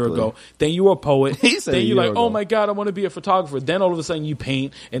year exactly. ago. Then you were a poet. He said then a you're year like, ago. oh my god, I want to be a photographer. Then all of a sudden you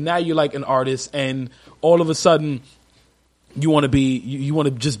paint, and now you're like an artist, and all of a sudden you want to be you want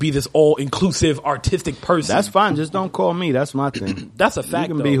to just be this all inclusive artistic person. That's fine. Just don't call me. That's my thing. That's a You fact.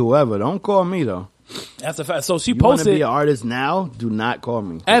 can though. be whoever. Don't call me though. That's a fact. So she You want to posted. be an artist now? Do not call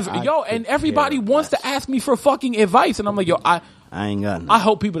me. and I everybody care wants less. to ask me for fucking advice, and I'm like, yo, I ain't got. I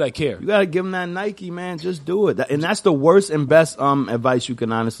help people that care. You gotta give them that Nike, man. Just do it. And that's the worst and best advice you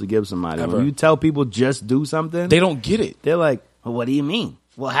can honestly give somebody. Ever. When you tell people just do something, They don't get it. they're like, well, "What do you mean?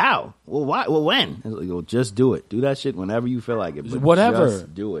 Well, how? Well, why? Well, when?" It's like, well, just do it. Do that shit whenever you feel like it. But Whatever.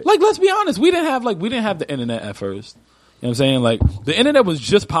 just do it. Like, let's be honest. We didn't have the internet at first. You know what I'm saying? Like, the internet was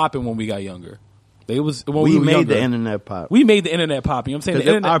just popping when we got younger. It was when we we were made younger. the internet pop. We made the internet pop. You know what I'm saying? 'Cause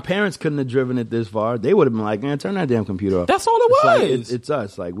The if internet, our parents couldn't have driven it this far, they would have been like, "Man, turn that damn computer off." that's all it It's like, was. it's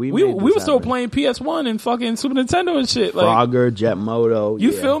us. Like we we made were this still happen. playing PS1 and fucking Super Nintendo and shit. Like, Frogger, Jet Moto.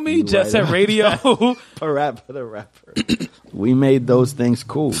 you yeah, feel me? you Jet right. Set Radio. For the rapper. We made those things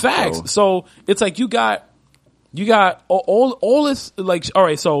cool. Facts. So, So it's like you got all this, like, all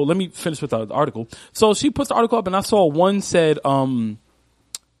right, so let me finish with the article. So she puts the article up and I saw one said,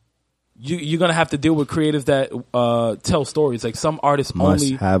 you're going to have to deal with creatives that tell stories. Like some artists must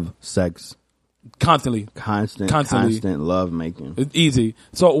only have sex. constantly. Constantly. Constantly. Love making. It's easy.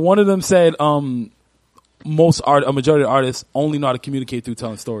 So one of them said, a majority of artists only know how to communicate through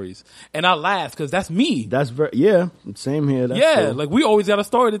telling stories. And I laughed because that's me. That's very, same here. That's Yeah, true. like we always got a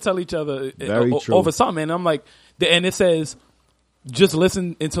story to tell each other Very true. over something. And I'm like, and it says, just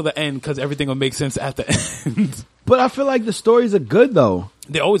listen until the end because everything will make sense at the end. But I feel like the stories are good though.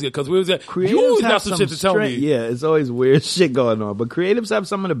 They always get because we always get. Creatives You always have got some shit to tell me. Yeah, it's always weird shit going on. But creatives have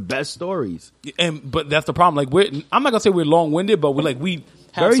some of the best stories. But that's the problem. Like I'm not gonna say we're long winded, but we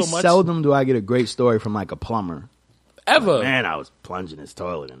have Very so much seldom do I get a great story from like a plumber. ever. Man, I was plunging his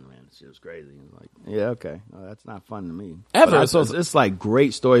toilet in, man. Shit was crazy. Like, yeah, okay. No, that's not fun to me. Ever. But So- it's like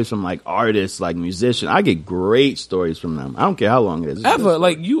great stories from like artists, like musicians. I get great stories from them. I don't care how long it is. It's Ever. just-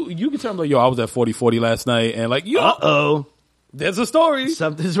 Like you can tell me like, yo, I was at 40/40 last night, and like, yo, uh-oh. there's a story.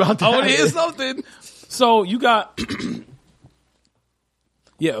 Something's about to I want to hear happen. something. So you got,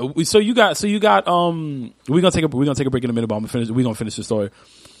 yeah. So you got. We're gonna take a break in a minute, but we're gonna finish the story.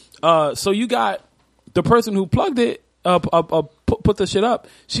 So you got the person who plugged it, put put the shit up.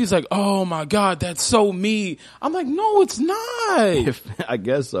 She's like, "Oh my god, that's so me." I'm like, "No, it's not." I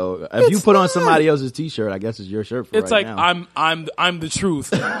guess so. If you put on somebody else's T-shirt, I guess it's your shirt. For It's right like now. I'm the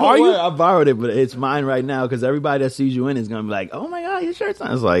truth. Are you? I borrowed it, but it's mine right now because everybody that sees you in is gonna be like, "Oh my god, your shirt's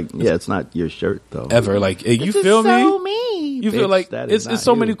on." It's like, yeah, it's not your shirt though. Ever like you This is feel so me? You Bitch, feel like that is it's not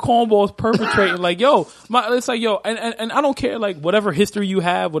so you. many cornballs perpetrating. Like, yo, it's like, yo, and I don't care. Like, whatever history you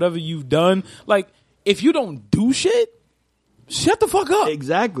have, whatever you've done, like, if you don't do shit, shut the fuck up.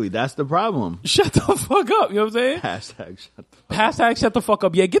 Exactly, that's the problem. Shut the fuck up. You know what I'm saying? Hashtag shut the Hashtag shut the fuck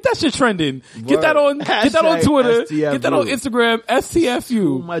up. Yeah, get that shit trending. Get that on Hashtag Twitter. STFU. Get that on Instagram. Too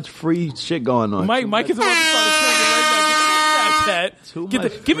STFU. much free shit going on. Mike is about to start a trending right now. Get that on Too Snapchat.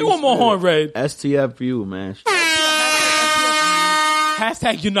 much Give me free one more spirit. horn, Red. STFU, man.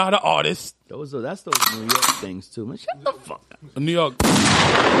 Hashtag you're not an artist. That's those New York things too, man. Shut the fuck up. New York, the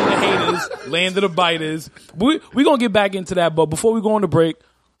haters, land of the biters. We gonna get back into that, but before we go on the break,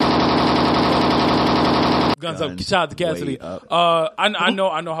 guns up. Shout out to Cassidy. I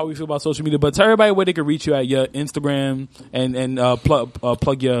know how we feel about social media, but tell everybody where they can reach you at your Instagram and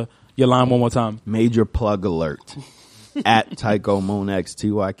plug your line one more time. Major plug alert. At Tycho Moonx,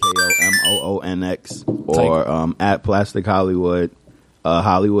 TYKOMOONX, or at Plastic Hollywood.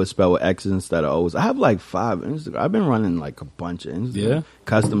 Hollywood spelled with X's instead of O's. I have like 5 Instagram. I've been running like a bunch of Instagram. Yeah.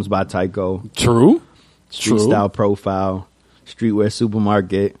 Customs by Tycho. True. Street Style Profile. Streetwear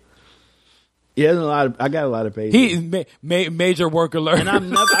Supermarket. Yeah, I got a lot of pages. He major work alert. And I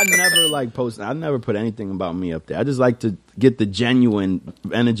never like post. I never put anything about me up there. I just like to get the genuine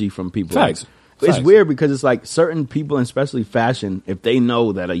energy from people. Facts. It's weird because it's like certain people, and especially fashion, if they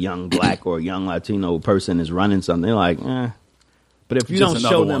know that a young black or a young Latino person is running something, they're like, eh. But if you Just don't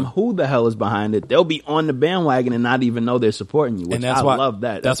another show them one. who the hell is behind it, they'll be on the bandwagon and not even know they're supporting you. Which and that's I why love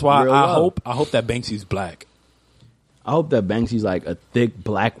that. That's why real I love. hope that Banksy's black. I hope that Banksy's like a thick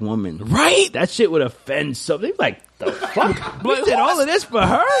black woman. Right? That shit would offend something. Like, the fuck? We Like, did all of this for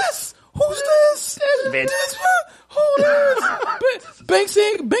her? Who's this? bitch. Who this?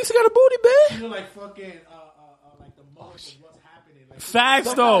 Banksy got a booty, man. You know, like fucking, like the most of what's happening. Like,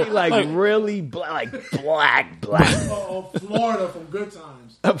 Facts though. Like really black, black. Florida from Good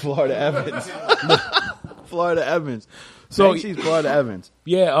Times. Florida Evans. Florida Evans. So- Banksy's Florida Evans.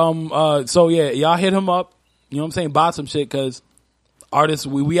 Yeah, so yeah, y'all hit him up. You know what I'm saying? Buy some shit because artists,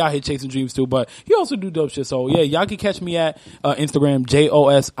 we out here chasing dreams too, but he also do dope shit. So yeah, y'all can catch me at Instagram,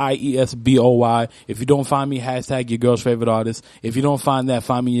 JOSIESBOY. If you don't find me, hashtag your girl's favorite artist. If you don't find that,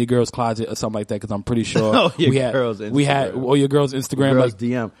 find me in your girl's closet or something like that because I'm pretty sure Oh, your your girl's Instagram. Girls like,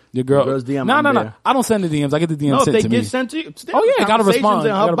 DM. your girl. Girls DM. No. I'm there. I don't send the DMs. I get the DMs No, if sent they to get me. sent to you, Oh, yeah, gotta conversations respond.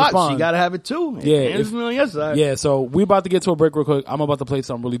 in her Gotta box. respond. She gotta have it too. Yeah, Hands if- on your side. Yeah, so we about to get to a break real quick. I'm about to play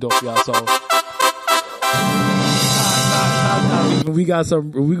something really dope for y'all. So we got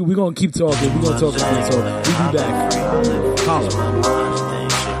some. We gonna keep talking. We gonna talk again. So we be back.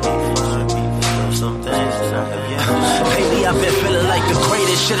 Lately I've been feeling like the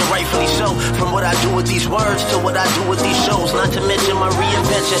greatest shit, and rightfully so. From what I do with these words to what I do with these shows. Not to mention my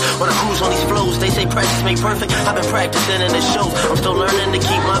reinvention. When I cruise on these flows, they say practice make perfect. I've been practicing in the shows. I'm still learning to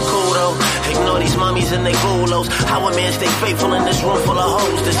keep my cool though. Ignore these mommies and they gulos. How a man stay faithful in this room full of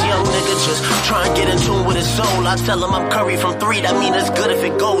hoes. This young nigga just try and get in tune with his soul. I tell him I'm Curry from 3. That mean it's good if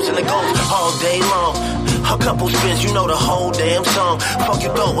it goes, and it goes all day long. A couple spins, you know the whole damn song. Fuck you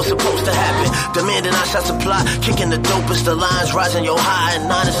thought was supposed to happen. Demanding I shall supply. Kicking the dopest, the lines rising yo high.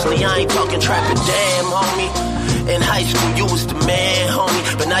 And honestly, I ain't talking trapping. Damn, homie. In high school, you was the man,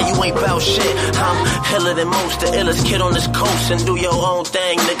 homie. But now you ain't bout shit. I'm iller than most, the illest kid on this coast. And do your own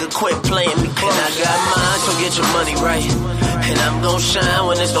thing, nigga. Quit playing me close. And I got mine, so get your money right. And I'm gon' shine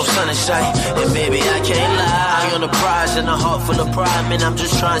when there's no sun in sight. And baby, I can't lie. I on the prize and a heart full of pride. Man, I'm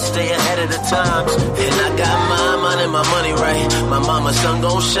just trying to stay ahead of the times. And I got my mind and my money right. My mama's sun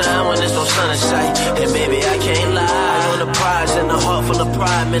gon' shine when there's no sun in sight. And baby, I can't lie. I on the prize and a heart full of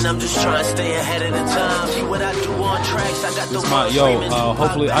pride. Man, I'm just trying to stay ahead of the times. See what I do on tracks. I got the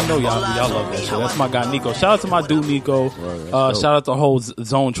hopefully I know y'all love that shit. That's my guy Nico. Shout out to my dude Nico. Shout out to the whole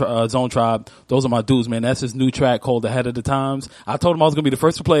Zone Tribe. Those are my dudes, man. That's his new track called Ahead of the Times. I told him I was gonna be the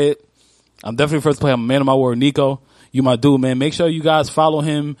first to play it. I'm definitely first to play. I'm a man of my word. Nico, you my dude, man. Make sure you guys follow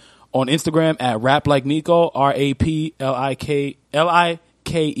him on Instagram at Rap Like Nico,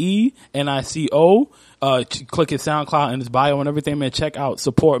 RAPLIKENICO. Click his SoundCloud and his bio and everything, man. Check out,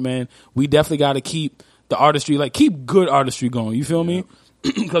 support, man. We definitely got to keep the artistry, like keep good artistry going. You feel me?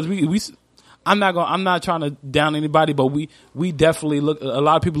 Because I'm not trying to down anybody, but we definitely look. A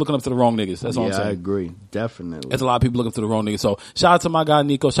lot of people looking up to the wrong niggas. That's all I'm saying. I agree. Definitely. There's a lot of people looking up to the wrong niggas. So shout out to my guy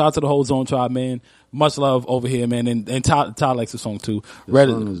Nico. Shout out to the whole Zone Tribe, man. Much love over here, man. And Ty likes the song too. The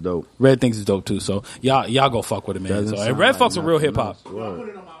song is dope. Red thinks it's dope too. So y'all go fuck with it, man. So, and Red fucks with real hip hop.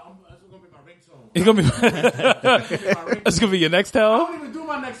 It's gonna be it's gonna be your next tell. I don't even do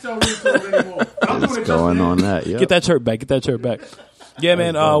my next tell ringtone anymore. I'm doing it just Going for on him. that. Yeah. Get that shirt back. Get that shirt back. Yeah,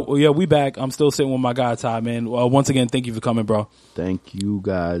 man. We back. I'm still sitting with my guy Ty, man. Once again, thank you for coming, bro. Thank you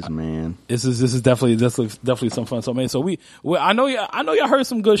guys, man. This is definitely some fun. So, man. So I know y'all heard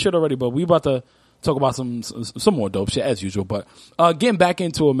some good shit already, but we about to talk about some more dope shit as usual. But getting back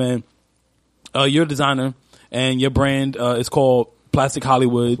into it, man. You're a designer, and your brand is called Plastic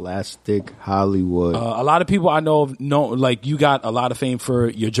Hollywood. Plastic Hollywood. A lot of people I know like you got a lot of fame for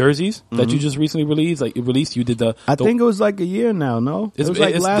your jerseys that you just recently released. Like you did I think it was like a year now. No, it was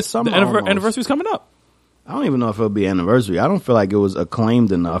like last summer. The anniversary's coming up. I don't even know if it'll be anniversary. I don't feel like it was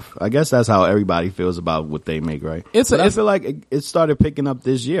acclaimed enough. I guess that's how everybody feels about what they make, right? I feel like it started picking up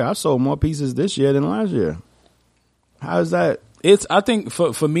this year. I sold more pieces this year than last year. How is that? I think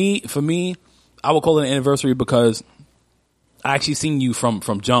for me, I would call it an anniversary because I actually seen you from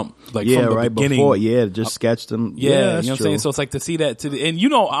jump, like from the beginning. Before, just sketched them. Yeah, you know that's what I'm true. saying? So it's like to see that and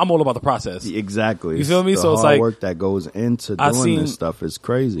I'm all about the process. Exactly. You feel me? The So it's hard like work that goes into doing this stuff is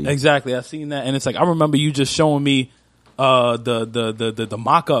crazy. Exactly. I seen that, and it's like I remember you just showing me the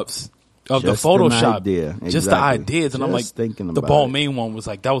mock-ups of Just the Photoshop, an idea. just the Exactly. ideas, and I'm like, Just thinking the about Balmain one was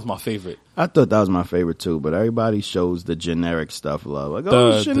like that was my favorite. I thought that was my favorite too, but everybody shows the generic stuff love. Like,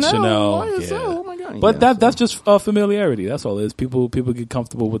 The Chanel, Chanel, YSL, yeah. oh my God. But Yeah, that's just familiarity. That's all it is. People get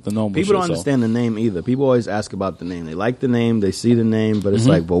comfortable with the normal. people shit, don't understand the name either. People always ask about the name. They like the name, they see the name, but it's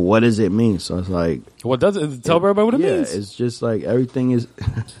like, well, what does it mean? So it's like, So what does it tell everybody what it means? It's just like everything is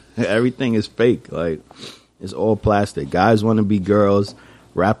everything is fake. Like it's all plastic. Guys want to be girls.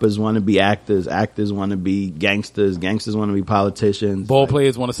 Rappers want to be actors. Actors want to be gangsters. Gangsters want to be politicians. Ball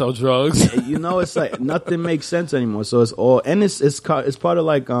players want to sell drugs. It's like nothing makes sense anymore. So it's all, and it's part of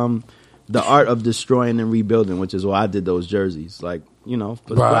like the art of destroying and rebuilding, which is why I did those jerseys. Like it's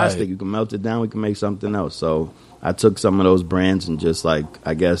plastic. You can melt it down. We can make something else. So I took some of those brands and just like,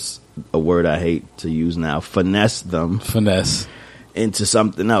 I guess a word I hate to use now, finesse them into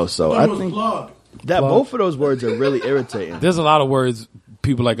something else. So I think that both of those words are really irritating. There's a lot of words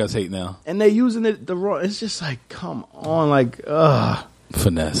people like us hate now. And they're using it the wrong. It's just like, come on, like, ugh.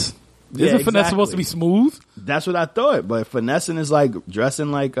 Finesse. Yeah, Isn't finesse exactly. supposed to be smooth? That's what I thought. But finessing is like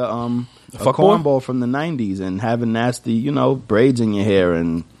dressing like a Fuckboy? cornball from the 90s and having nasty, braids in your hair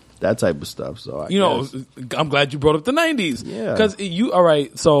and that type of stuff. So I guess I'm glad you brought up the 90s. Yeah. Because all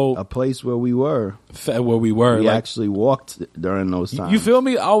right, so a place where we were. We Actually walked during those times. You feel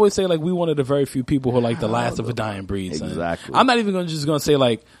me? I always say like we one of the very few people who are like the last of a dying breed. Son. Exactly. I'm not even gonna say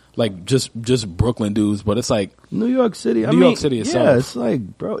like just Brooklyn dudes, but it's like New York City. New York City itself. Yeah, it's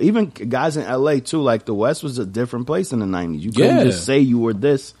like, bro, even guys in LA too, like the West was a different place in the 90s. You couldn't just say you were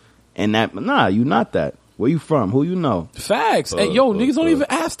this and that. Nah, you not that. Where you from? Who you know? Facts. And niggas don't even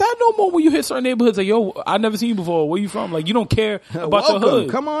ask that no more when you hit certain neighborhoods. Like, I never seen you before. Where you from? Like, you don't care about your hood.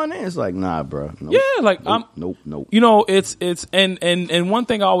 Come on in. It's like, nah, bro. Nope. Yeah, like Nope. It's and one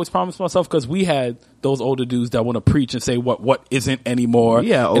thing I always promise myself, because we had those older dudes that want to preach and say what isn't anymore.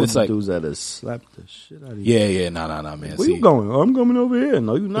 Yeah, older it's like, dudes that slap the shit out of you. Yeah, nah, man. Where you going? I'm coming over here.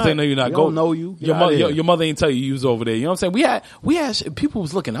 No, you're not. No, you're not. We don't know you. Your mother ain't tell you was over there. You know what I'm saying? We had people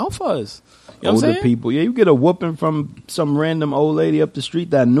was looking out for us. You know what I'm Older saying? people. Yeah, you get a whooping from some random old lady up the street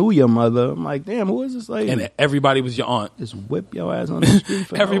that knew your mother. I'm like, damn, who is this lady? And everybody was your aunt. Just whip your ass on the street.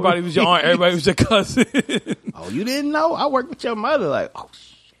 For Everybody was your aunt. Everybody was your cousin. Oh, you didn't know? I worked with your mother. Like, oh,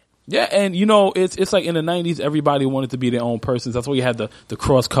 shit. Yeah, and it's like in the 90s, everybody wanted to be their own persons. That's why you had the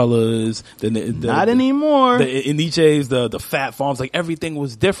cross colors. Not anymore. The Iniches, the Fat Farms, like everything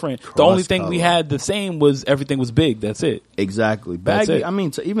was different. The only thing we had the same was everything was big. That's it. Exactly. That's Baggy. it. I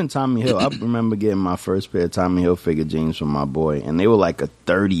mean, even Tommy Hill. I remember getting my first pair of Tommy Hilfiger jeans from my boy, and they were like a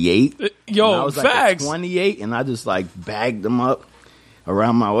 38. Yo, and I was facts. Like a 28, and I just like bagged them up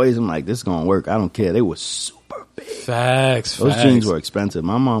around my waist. I'm like, this is gonna work. I don't care. They were super big. Facts. Those jeans were expensive.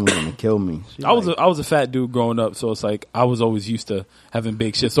 My mom was gonna kill me. I was a fat dude growing up, so it's like I was always used to having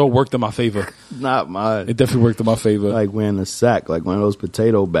big shit. So it worked in my favor. Not mine. It definitely worked in my favor. Like wearing a sack, like one of those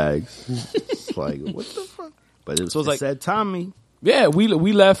potato bags. It's like, what the fuck? But it like, said Tommy. Yeah, we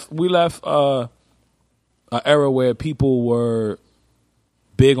left an era where people were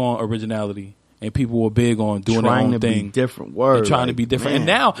big on originality and people were big on doing their trying own to thing, be different. Word, and trying to like, be different. man,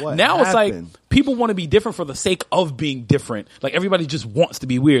 And now it's like happened? people want to be different for the sake of being different. Like everybody just wants to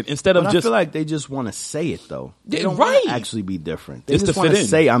be weird instead But of I just feel like they just want to say it though. They Yeah, don't right. want to actually be different. They It's just to want fit to in.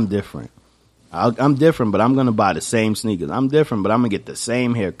 say I'm different. I'm different, but I'm gonna buy the same sneakers. I'm different, but I'm gonna get the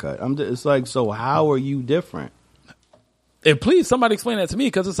same haircut. It's like, so how are you different? And please, somebody explain that to me,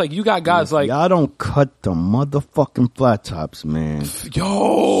 because it's like you got guys like, Y'all don't cut the motherfucking flat tops, man.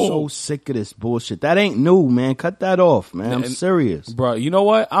 yo, So sick of this bullshit. That ain't new, man. Cut that off, man. I'm serious. bro. You know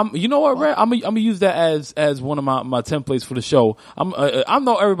what? Red? I'm gonna use that as one of my templates for the show. I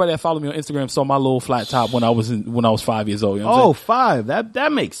know everybody that followed me on Instagram saw my little flat top when I was 5 years old. You know what I'm 5.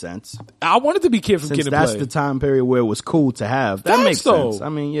 That makes sense. saying? I wanted to be Kid from Since Kid and that's Play. the time period where it was cool to have. That Facts, makes though. sense. I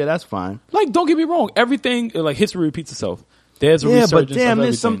mean, yeah, that's fine. Like, don't get me wrong. Everything, like, history repeats itself. There's a Yeah, but resurgence damn, of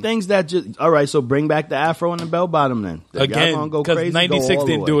there's some everything. things that just all right. So bring back the afro and the bell bottom then. If y'all Again, gonna go because crazy, 96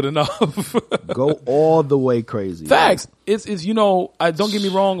 didn't do it enough. Go all the way crazy. Facts. It's you know, don't get me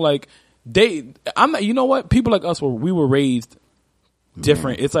wrong. Like I'm not. You know what? People like us we were raised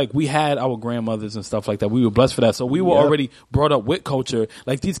different. It's like we had our grandmothers and stuff like that. We were blessed for that. So we were Yep. already brought up with culture.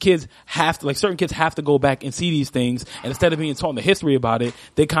 Like these kids have to, like certain kids have to go back and see these things. And instead of being taught the history about it,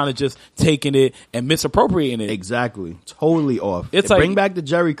 they kind of just taking it and misappropriating it. Exactly. Totally off. It's bring like- back the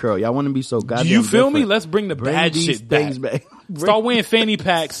Jerry curl. Y'all want to be so goddamn Do you feel me? different. Let's bring the Bring bad these shit things back. back. Start wearing fanny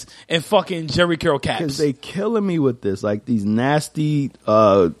packs and fucking Jerry Curl Because caps. they killing me with this, like these nasty.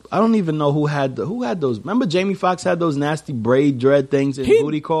 I don't even know who had those. Remember, Jamie Foxx had those nasty braid dread things in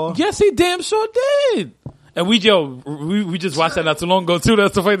Booty Call. Yes, he damn sure did. And we just watched that not too long ago too.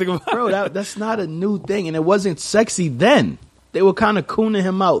 That's the funny thing about it. Bro, that's not a new thing, and it wasn't sexy then. They were kind of cooning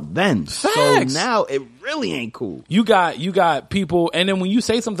him out then. Facts. So now it really ain't cool. You got people, and then when you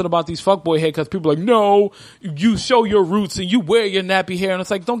say something about these fuckboy haircuts, people are like, no, you show your roots and you wear your nappy hair, and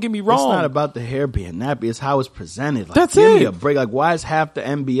it's like, don't get me wrong. It's not about the hair being nappy. It's how it's presented. Like, That's give me it. a break. Like, why is half the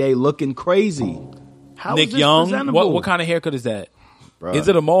NBA looking crazy? How is Nick this Young, presentable? what kind of haircut is that? Bruh. Is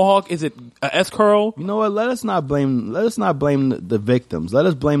it a mohawk? Is it a S curl? You know what? Let us not blame the victims. Let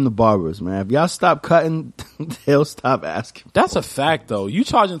us blame the barbers, man. If y'all stop cutting, they'll stop asking. That's a fact, though. You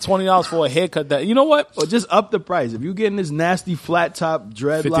charging $20 for a haircut that, you know what? Or just up the price. If you getting this nasty flat top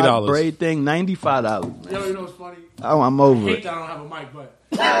dreadlock $50. braid thing, $95. Yo, you know what's funny? Oh, I'm I over hate it. that I don't have a mic, but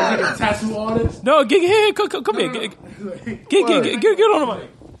it's like a tattoo artist. No, get here, come here, get on the mic.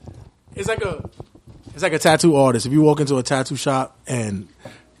 It's like a tattoo artist. If you walk into a tattoo shop and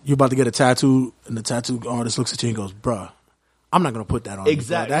you're about to get a tattoo, and the tattoo artist looks at you and goes, "Bruh, I'm not gonna put that on."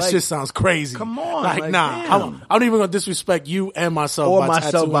 Exactly. You, bro. That Like, shit sounds crazy. come on, like like, nah. damn. I'm not even gonna disrespect you and myself Or by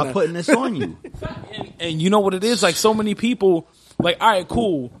myself tattooing by that. putting this on you. And you know what it is? Like so many people, like, all right,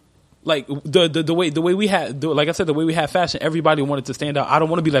 cool. Like the way we had, like I said, the way we had fashion, everybody wanted to stand out. I don't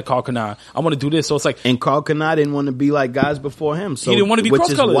want to be like Karl Kani. I want to do this. So it's like, And Karl Kani didn't want to be like guys before him. So He didn't want to be which is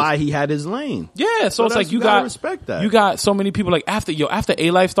cross-colored. why he had his lane. yeah. So it's that's- like you gotta respect that. You got so many people like after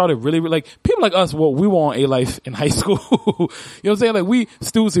A Life started really like people like us. Well, we were on A Life in high school. You know what I'm saying? Like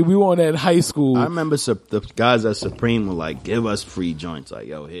we were on that in high school. I remember the guys at Supreme were like, give us free joints. Like,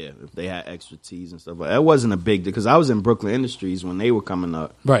 yo, here. If they had extra teas and stuff like that. It wasn't a big deal because I was in Brooklyn Industries when they were coming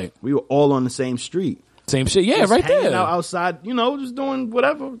up. Right. We were all on the same street. Same shit. Yeah, Just right hanging there. out outside, you know, just doing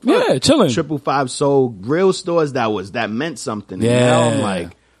whatever. Yeah, chilling. 555 Soul, real stores that meant something. And Yeah. now I'm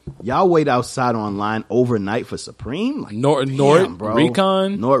like, y'all wait outside online overnight for Supreme? Like, Nort, damn, bro.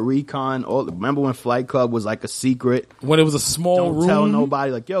 Recon. Nort Recon. Remember when Flight Club was like a secret? When it was a small Don't room. tell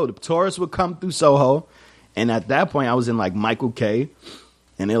nobody. Like, yo, the tourists would come through Soho. And at that point, I was in like Michael K.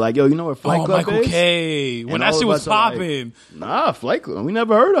 And they're like, yo, you know where Flight Club Michael is? K. When And that all shit of was us are like, popping. Nah, Flight Club. We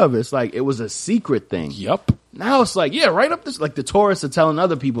never heard of it. It's like, it was a secret thing. Yup. Now it's like, yeah, right up this, like the tourists are telling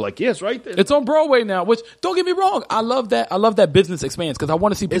other people, like, yeah, it's right there. It's on Broadway now, which don't get me wrong, I love that business expands because I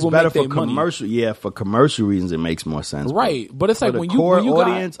want to see It's people better make their for money. commercial. Yeah, for commercial reasons, it makes more sense. Right, but it's For like the when core you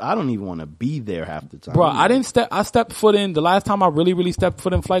audience, I don't even want to be there half the time. bro, I stepped foot in. The last time I really stepped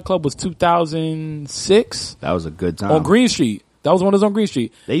foot in Flight Club was 2006 That was a good time. on Green Street. That was one of those on Green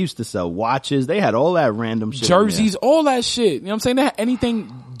Street. They used to sell watches. They had all that random shit. in Jerseys, all that shit. You know what I'm saying? They had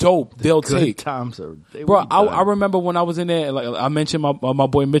anything dope, they'll there. Good take. times, sir. They Bro, were done. I remember when I was in there. Like I mentioned my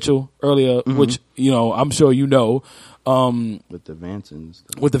boy Mitchell earlier, Mm-hmm. which you know I'm sure you know. with the Vansons.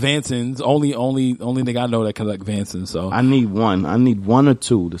 With the Vansons, only nigga I know that collect Vansons. So I need one. I need one or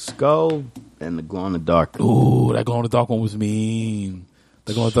two. The skull and the glow in the dark. ooh, that glow in the dark one was mean.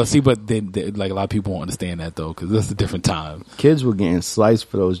 They're going to see, but like a lot of people won't understand that though, because this is a different time. Kids were getting sliced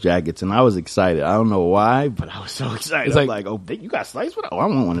for those jackets, and I was excited. I don't know why, but I was so excited. It's like, oh, you got sliced for that? Oh, I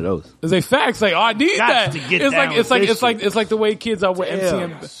want one of those. It's like facts. Like, oh, I need that. To get It's like the way kids are with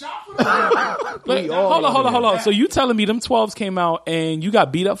MCM. Like, hold on. So you telling me them 12s came out and you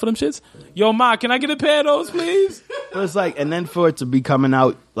got beat up for them shits? Yo, Ma, can I get a pair of those, please? But it's like, and then for it to be coming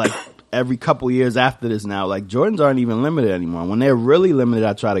out like every couple years after this now, like Jordans aren't even limited anymore. When they're really limited,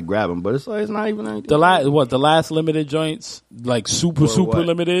 I try to grab them, but it's like it's not even anything. The last limited joints, like super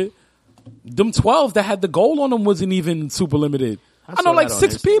limited. Them 12s that had the gold on them wasn't even super limited. I know like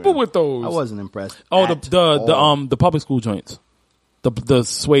 6 people with those. I wasn't impressed. Oh, the public school joints, the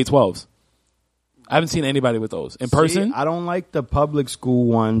suede 12s. I haven't seen anybody with those in person. I don't like the public school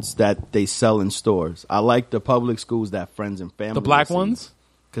ones that they sell in stores. I like the public schools that friends and family. The black ones?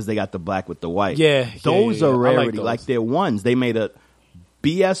 Because they got the black with the white. Yeah. Those are rarity. Like they're ones. They made a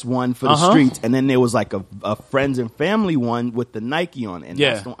BS one for the streets, and then there was like a friends and family one with the Nike on it.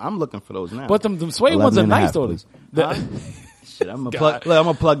 And I'm looking for those now. But them suede ones are nice though. Shit, I'm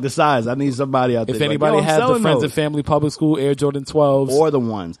gonna plug the size. I need somebody out there. If anybody has the friends and family public school Air Jordan 12s. Or the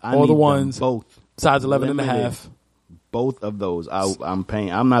ones. Both. Size 11 and a half. Both of those. I'm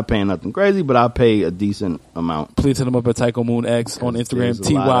paying. I'm not paying nothing crazy, but I'll pay a decent amount. Please hit them up at Tycho Moon X on Instagram.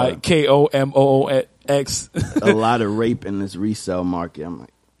 TYKOMOOX. A lot of rape in this resale market. I'm like,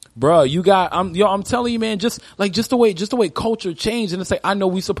 bro, I'm telling you, man, just the way culture changed, and it's like, I know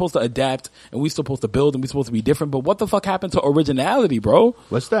we supposed to adapt and we supposed to build and we supposed to be different, but what the fuck happened to originality, bro?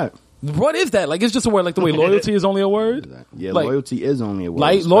 What's that? What is that? Like, it's just a word, like the way loyalty is only a word. Yeah, like, loyalty is only a word.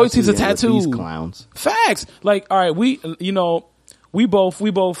 Like, loyalty is a tattoo. These clowns. Facts. Like, all right, we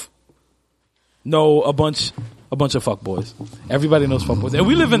both know a bunch of fuckboys. Everybody knows fuckboys, and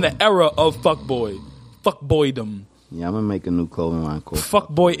we live in the era of fuckboydom. Yeah, I'm gonna make a new clothing line called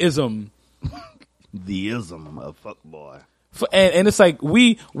Fuckboyism. The ism of fuckboy. And it's like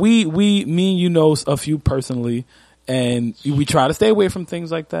me and you know a few personally, and we try to stay away from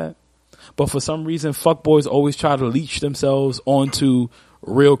things like that. But for some reason, fuckboys always try to leech themselves onto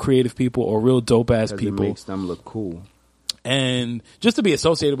real creative people or real dope ass people. It makes them look cool. And just to be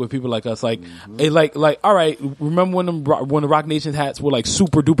associated with people like us, like, all right, remember when the Rock Nation hats were like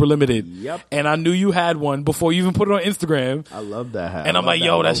super duper limited? Yep. And I knew you had one before you even put it on Instagram. I love that hat. And I'm like,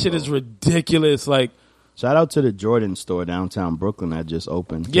 yo, that shit is ridiculous. Like, shout out to the Jordan store downtown Brooklyn that just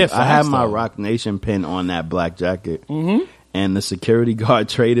opened. Yeah, I had my Rock Nation pin on that black jacket. Mm-hmm. And the security guard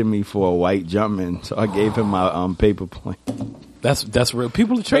traded me for a white Jumpman, so I gave him my paper plane. That's real.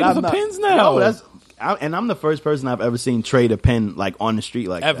 People are trading for pins now. And I'm the first person I've ever seen trade a pen like on the street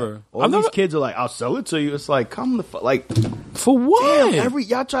like ever. That. All these kids are like, I'll sell it to you. It's like, come the fuck, like, for what? Damn,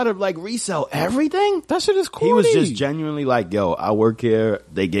 y'all try to like resell everything. That shit is cool. He was just genuinely like, yo, I work here.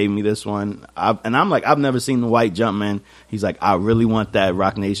 They gave me this one, and I'm like, I've never seen the white Jumpman. He's like, I really want that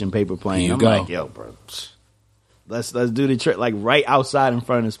Rock Nation paper plane. I'm like, yo, bro. Let's do the trick, like right outside in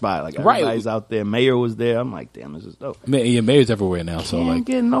front of the spot. Like everybody's out there. Mayor was there. I'm like, damn, this is dope. Mayor's everywhere now. So can't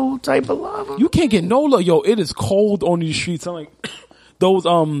get no type of love. You can't get no love. Yo, it is cold on these streets. I'm like, those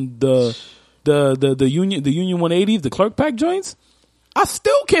the Union 180s, the Clerk Pack joints. I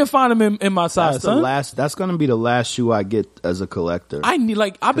still can't find them in my size. That's gonna be the last shoe I get as a collector. I've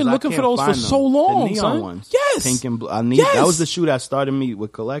been looking for those for so long. The neon ones, yes, pink and blue. That was the shoe that started me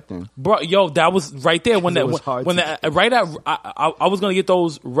with collecting. Bro, yo, that was right there when I was gonna get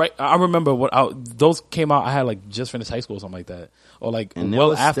those. Right, I remember those came out. I had like just finished high school or something like that, or like and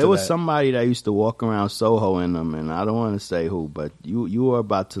after there was somebody that used to walk around Soho in them, and I don't want to say who, but you were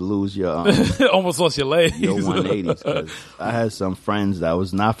about to lose your almost lost your leg. Your 180s. 'Cause I had some friends that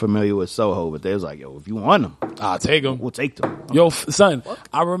was not familiar with Soho, but they was like, yo, if you want them, I'll take them. We'll take them. Yo, son,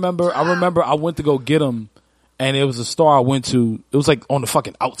 I remember I went to go get them, and it was a store I went to. It was like on the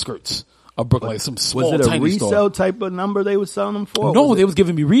fucking outskirts of Brooklyn, like some small, was it a tiny resale store. Type of number they were selling them for? No, they was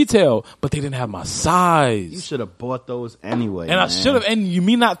giving me retail, but they didn't have my size. You should have bought those anyway. And man. I should have. And you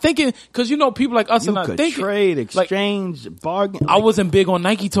mean not thinking? Because people like us are not thinking. Trade, exchange, bargain. I wasn't big on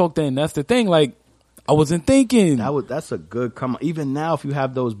Nike talk then. That's the thing. Like, I wasn't thinking. That's a good come. Even now, if you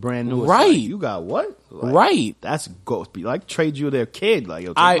have those brand new, right? Like, you got what? Like, right. That's go be like trade you their kid. Like,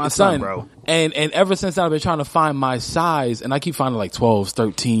 yo, take my son, bro. And ever since then, I've been trying to find my size, and I keep finding like 12s,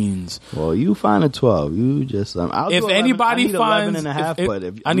 13s. Well, you find a 12. You just if anybody finds 11 and a half, but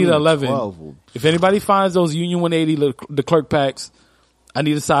if I need 11. 12, if anybody finds those Union 180 the Clerk Packs, I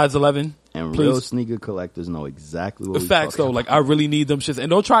need a size 11. And please. Real sneaker collectors know exactly what the facts though. About. Like I really need them shits, and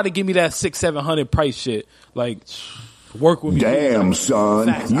don't try to give me that $600-700 price shit. Like Work with me. Damn, son,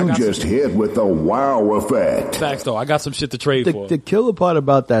 Facts. you just hit with the wow effect. Facts, though. I got some shit to trade for. The killer part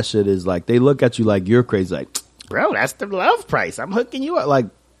about that shit is like they look at you like you're crazy. Like, bro, that's the love price. I'm hooking you up like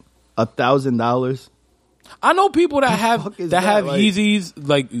 $1,000. I know people that have fuck that is that? have Like- Yeezys,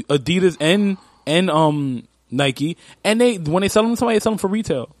 like Adidas and Nike, and when they sell them to somebody, they sell them for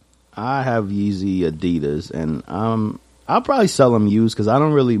retail. I have Yeezy, Adidas, and I'll probably sell them used because I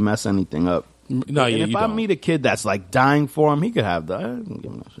don't really mess anything up. No, And yeah, if you I don't. meet a kid that's like dying for him, he could have that. I don't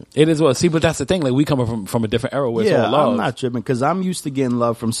give him that shit. It is what. See, but that's the thing. Like we come from a different era where it's Yeah, all love. I'm not tripping because I'm used to getting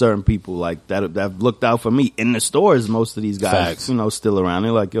love from certain people like that have looked out for me in the stores. Most of these guys, Facts. still around.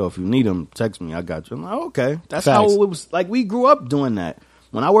 They're like, yo, if you need them, text me. I got you. I'm like, okay, that's Facts. how it was. Like we grew up doing that.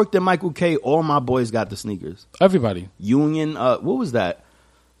 When I worked at Michael K, all my boys got the sneakers. Everybody. Union, what was that?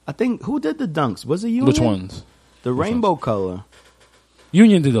 I think who did the dunks? Was it Union? Which ones? The rainbow color.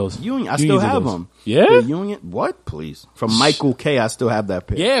 Union did those. Union. I still did have those. them. Yeah? The Union. What? Please. From Michael K, I still have that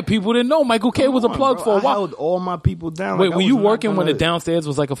pair. Yeah, people didn't know Michael K was a Come on, plug bro. for a I while. held all my people down. Wait, like I were you was not working when the gonna- downstairs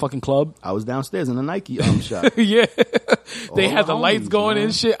was like a fucking club? I was downstairs in the Nike shop. Yeah. They All had the my lights homies, going man.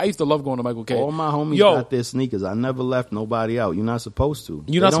 and shit. I used to love going to Michael K. All my homies Yo, got their sneakers. I never left nobody out. You're not supposed to.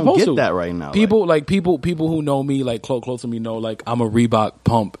 You're They not don't supposed get to. that right now. People people who know me, like close to me, know like I'm a Reebok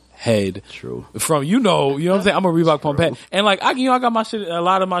pump head. True. From you know what I'm saying. I'm a Reebok pump head, and like I got my shit, a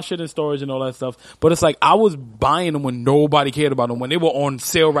lot of my shit in storage and all that stuff. But it's like I was buying them when nobody cared about them, when they were on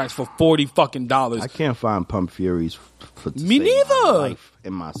sale racks for $40 fucking. I can't find Pump Furies to Me save neither. my life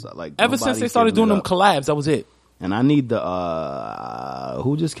in my side. Like Ever since they started doing them collabs, that was it. And I need the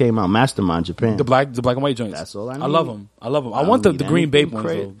who just came out, Mastermind Japan. The black and white joints. That's all I I love need. them. I love them. I I want the need green Bape anything ones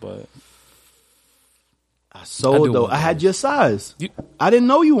cra- though, but I sold I do though. want I had those. your size. You- I didn't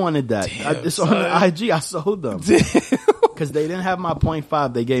know you wanted that. Damn, It's on the IG. I sold them because they didn't have my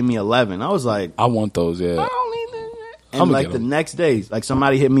 0.5. They gave me 11. I was like, I want those. Yeah. I don't need that. And I'ma like get the 'em. next day, like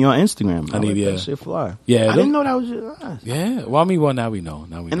somebody hit me on Instagram. I need- like, yeah. that shit fly. Yeah, I them- didn't know that was your size. Yeah. Well, I mean, now we know.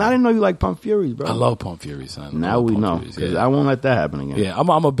 Now we And know. I didn't know you like Pump Furies, bro. I love Pump Fury, son. I Now love we Pump know Furies, because yeah. I won't let that happen again. Yeah, I'm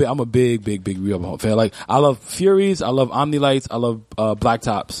a big Reebok Pump fan. Like I love Furies, I love Omnilights, I love Black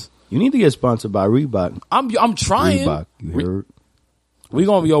Tops. You need to get sponsored by Reebok. I'm trying. Reebok, you heard? We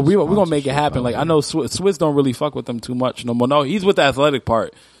gonna make it happen. Like I know Swiss don't really fuck with them too much no more. No, he's with the athletic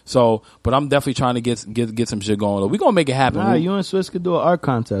part. So, but I'm definitely trying to get some shit going. We gonna make it happen. Nah, you and Swiss could do an art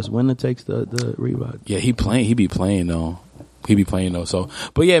contest. Winner takes the Reebok. Yeah, he be playing though. So,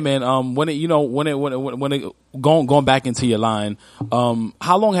 but yeah, man. When it going back into your line,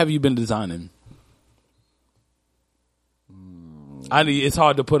 how long have you been designing? It's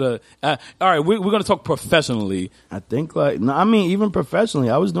hard to put a. All right, we're gonna talk professionally. I think even professionally,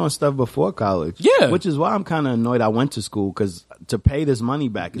 I was doing stuff before college. Yeah. Which is why I'm kind of annoyed I went to school because to pay this money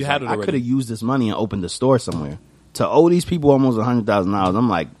back, You had it I already. could have used this money and opened a store somewhere. To owe these people almost $100,000, I'm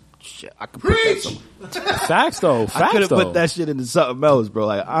like, shit, I could put that somewhere. Facts though. I Facts could have though. put that shit into something else, bro.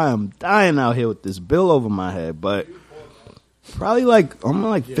 Like I am dying out here with this bill over my head, but probably I'm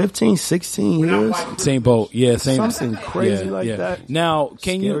like 15, 16 years. Same boat. Yeah, same. Something crazy like that. Now,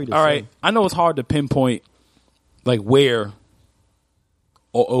 can you? Scary to All right. say. I know it's hard to pinpoint, like where,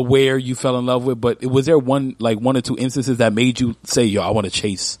 or where you fell in love with. But was there one or two instances that made you say, "Yo, I want to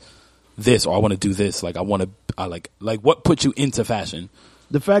chase this," or "I want to do this"? Like, I want to. I like what put you into fashion?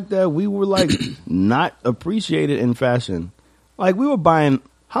 The fact that we were not appreciated in fashion. Like we were buying.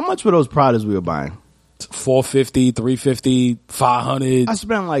 How much were those Pradas we were buying? $450, $350, $500. I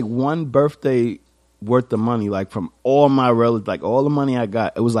spent one birthday worth of money, from all my relatives, all the money I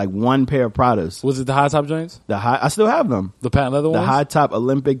got. It was one pair of Pradas. Was it the high top joints? I still have them. The patent leather The ones? high top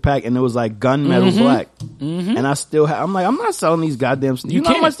Olympic pack, and it was gunmetal black. And I still have. I'm not selling these goddamn. You know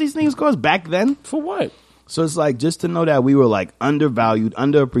how can't. much these things cost back then? For what? So it's just to know that we were undervalued,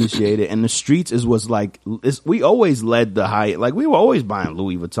 underappreciated, and the streets we always led the high. We were always buying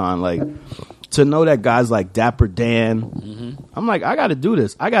Louis Vuitton. To know that guys like Dapper Dan, I'm I got to do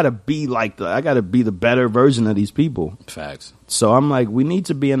this. I got to be the better version of these people. Facts. So I'm we need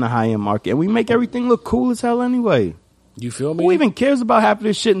to be in the high end market, and we make everything look cool as hell anyway. You feel me? Who even cares about half of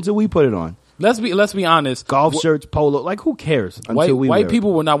this shit until we put it on? Let's be honest. Golf shirts, polo, who cares until we wear White it?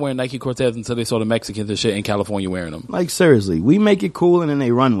 people were not wearing Nike Cortez until they saw the Mexicans and shit in California wearing them. Seriously, we make it cool and then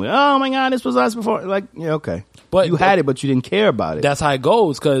they run with it. Oh my God, this was us before. Yeah, okay. But- you had it, but you didn't care about it. That's how it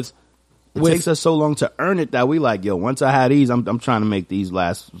goes, because It takes us so long to earn it that we once I had these, I'm trying to make these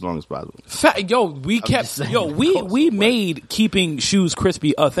last as long as possible. we made keeping shoes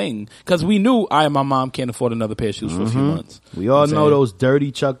crispy a thing, because we knew my mom can't afford another pair of shoes for a few months. We all You know know what I'm those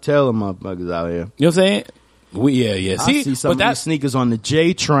dirty Chuck Taylor motherfuckers out here. You know what I'm saying? Yeah. I see some of these sneakers on the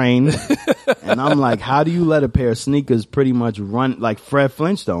J train, and I'm like, how do you let a pair of sneakers pretty much run like Fred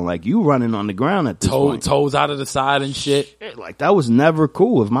Flintstone? Like you running on the ground at this point. Toes out of the side and shit. Like that was never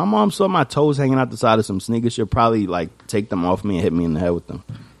cool. If my mom saw my toes hanging out the side of some sneakers, she'd probably like take them off me and hit me in the head with them.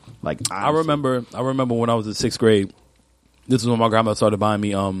 Like honestly. I remember when I was in 6th grade. This is when my grandma started buying me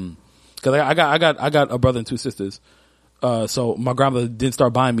because I got a brother and 2 sisters. So my grandmother didn't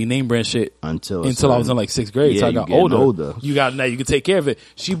start buying me name brand shit until I was in like 6th grade. Yeah, so I got older. You can take care of it.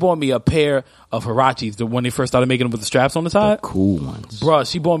 She bought me a pair of Hirachis, when they first started making them with the straps on the side. The cool ones. Bruh,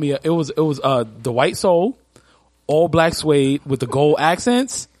 she bought me it was the white sole, all black suede with the gold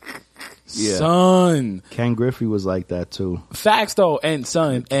accents. Yeah. Son. Ken Griffey was like that too. Facts though, and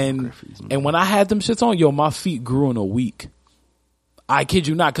son, and when I had them shits on, my feet grew in a week. I kid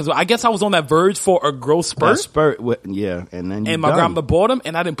you not, because I guess I was on that verge for a growth spurt. Yeah, and then my grandma bought them,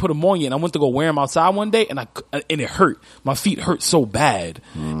 and I didn't put them on yet. And I went to go wear them outside one day, and it hurt. My feet hurt so bad,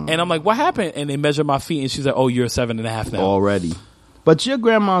 and I'm like, "What happened?" And they measured my feet, and she's like, "Oh, you're 7.5 now already." But your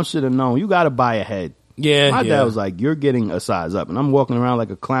grandma should have known. You got to buy ahead. Yeah, my dad was like, "You're getting a size up," and I'm walking around like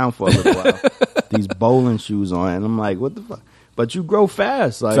a clown for a little while, these bowling shoes on, and I'm like, "What the fuck?" But you grow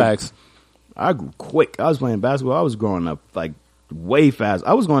fast. Like, facts. I grew quick. I was playing basketball. I was growing up like way fast.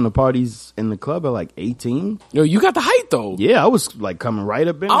 I was going to parties in the club at like 18. Yo, you got the height though. Yeah, I was like coming right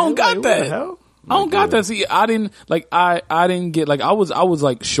up in. I don't got that. What the hell? I don't got that. See, I didn't like. I didn't get like. I was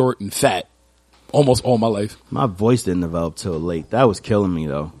like short and fat almost all my life. My voice didn't develop till late. That was killing me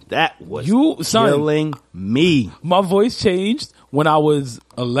though. That was killing me. My voice changed when I was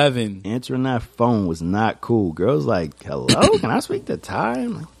 11. Answering that phone was not cool. Girls like, "Hello, can I speak to Ty?"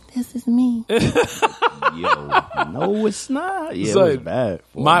 I'm like, this is me. Yo, no, it's not. Yeah, so, it was bad.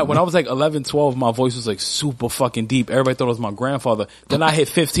 When I was like 11, 12, my voice was like super fucking deep. Everybody thought it was my grandfather. Then I hit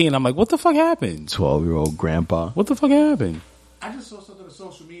 15. I'm like, what the fuck happened? 12-year-old grandpa. What the fuck happened? I just saw something on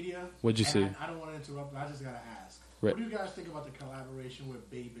social media. What'd you see? I don't want to interrupt, but I just got to ask. Right. What do you guys think about the collaboration with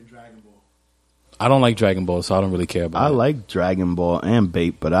Bape and Dragon Ball? I don't like Dragon Ball, so I don't really care about it. I like Dragon Ball and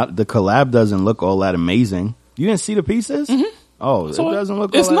Bape, but the collab doesn't look all that amazing. You didn't see the pieces? Mm-hmm. Oh, so it doesn't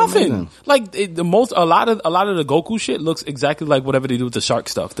look. It's all that nothing. amazing. Like a lot of the Goku shit looks exactly like whatever they do with the shark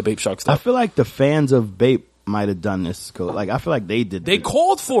stuff, the Bape shark stuff. I feel like the fans of Bape might have done this. Like I feel like they did. They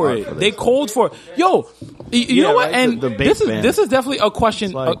called for it. They called for it. Yo, you know what? Right? And this is definitely a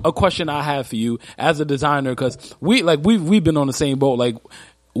question. Like, a question I have for you as a designer, because we've been on the same boat. Like.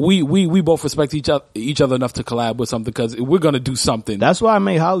 We both respect each other enough to collab with something, because we're gonna do something. That's why I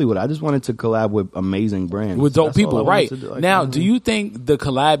made Hollywood. I just wanted to collab with amazing brands, with dope people, right? Now, do you think the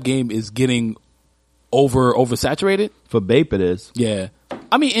collab game is getting oversaturated? For Bape, it is. Yeah,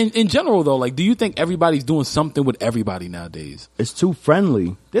 I mean, in general though, like, do you think everybody's doing something with everybody nowadays? It's too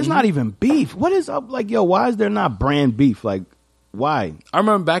friendly. There's not even beef. What is up? Like, yo, why is there not brand beef? Like, why? I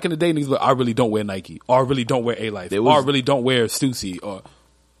remember back in the day, niggas were like, I really don't wear Nike, or I really don't wear A-Life, or I really don't wear Stussy, or.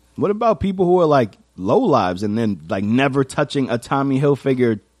 What about people who are like low lives and then like never touching a Tommy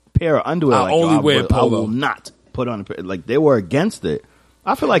Hilfiger pair of underwear? I only wear Polo. I will not put on a pair. Like they were against it.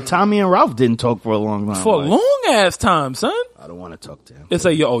 I feel like Tommy and Ralph didn't talk for a long time. For a long ass time, son. I don't want to talk to him. It's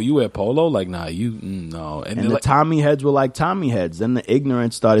like, yo, you wear Polo? Like, nah, no. And the Tommy heads were like Tommy heads. Then the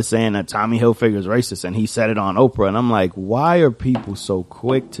ignorance started saying that Tommy Hilfiger is racist, and he said it on Oprah. And I'm like, why are people so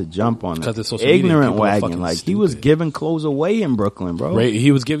quick to jump on that? Because it's ignorant wagon. Like stupid. He was giving clothes away in Brooklyn, bro. Right,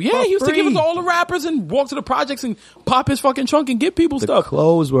 he was giving, he used to give it to all the rappers and walk to the projects and pop his fucking trunk and give people stuff. The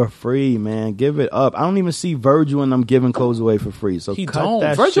clothes were free, man. Give it up. I don't even see Virgil and them giving clothes away for free. So cut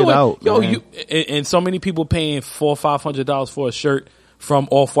that shit out. Yo, and so many people paying $400-$500 for a shirt from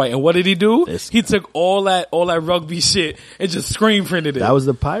Off-White, and what did he do? He took all that rugby shit and just screen printed it. That was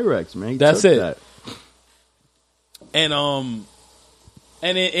the Pyrex, man. That's it. That. And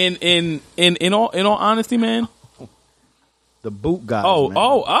in all honesty, man, the boot guys.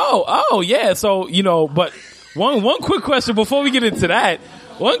 Oh, yeah. So but one quick question before we get into that.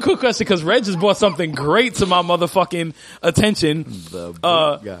 One quick question, because Reg just brought something great to my motherfucking attention.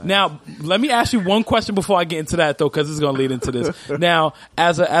 Now, let me ask you one question before I get into that, though, because it's going to lead into this. Now,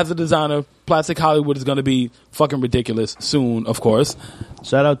 as a designer, Plastic Hollywood is going to be fucking ridiculous soon, of course.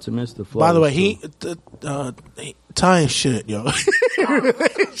 Shout out to Mr. Flo. By the way, he tying shit, yo.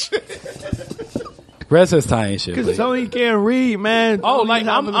 Red says tying shit. Because Tony can't read, man. Oh, like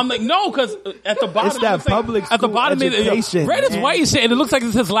I'm like, no, because at the bottom it's that public school at the bottom education. Red is white shit, and it looks like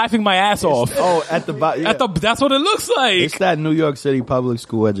it says laughing my ass off. At the bottom. Yeah. That's what it looks like. It's that New York City public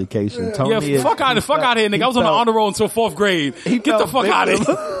school education. Tony fuck out of here, nigga. I was on the honor roll until 4th grade. Get the fuck out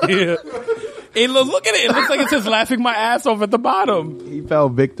of here. Hey, look at it. It looks like it says laughing my ass off at the bottom. He fell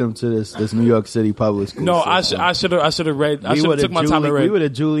victim to this New York City public school. No, system. I should have read. I should have took my time to read. We were the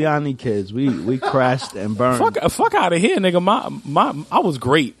Giuliani kids. We crashed and burned. Fuck out of here, nigga. I was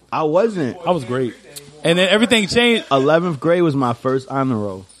great. I wasn't. I was great. And then everything changed. 11th grade was my first honor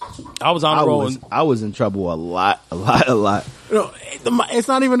roll. I was on the roll. I was in trouble a lot. No, it's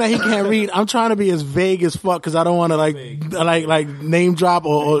not even that he can't read. I'm trying to be as vague as fuck because I don't want to like name drop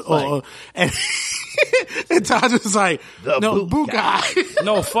or and Taj was like, no, boot guy.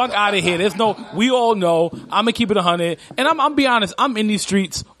 No, fuck out of here. There's no. We all know. I'm gonna keep it 100. And I'm be honest. I'm in these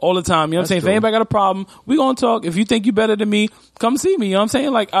streets all the time. You know what I'm saying? If anybody got a problem, we gonna talk. If you think you better than me, come see me. You know what I'm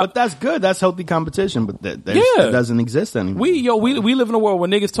saying? Like, but that's good. That's healthy competition. But that doesn't exist anymore. We live in a world where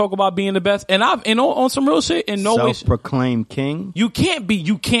niggas talk about being the best, and on some real shit. In no way, self-proclaimed king. You can't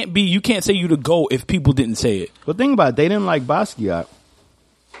say you the GOAT if people didn't say it. But think about it. They didn't like Basquiat.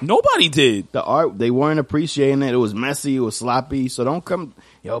 Nobody did. The art, they weren't appreciating it. It was messy. It was sloppy. So don't come,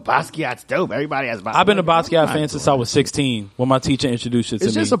 Basquiat's dope. Everybody has Basquiat. I've been a Basquiat fan since I was 16 when my teacher introduced it to me.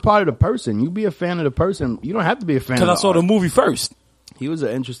 It's just a part of the person. You be a fan of the person. You don't have to be a fan of the because I saw the movie first. He was an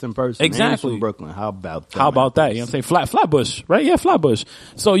interesting person. Exactly. And he's from Brooklyn. How about that? You know what I'm saying? Flatbush, right? Yeah, Flatbush.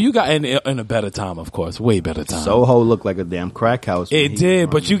 So you got in a better time, of course. Way better time. Soho looked like a damn crack house. It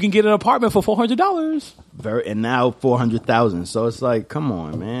did, but you can get an apartment for $400. And now $400,000. So it's like, come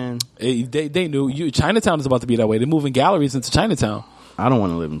on, man. They knew. Chinatown is about to be that way. They're moving galleries into Chinatown. I don't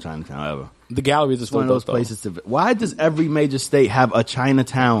want to live in Chinatown ever. The galleries are still one of those places to. Why does every major state have a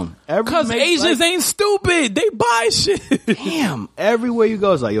Chinatown? Because Asians ain't stupid. They buy shit. Damn. Everywhere you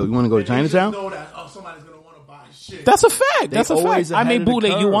go, it's like, yo, you want to go to Chinatown? Know that somebody's gonna want to buy shit. That's a fact. That's a always fact. I mean, ahead of the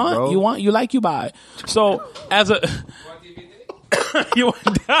bootleg. curve, You want, you buy. So as a. You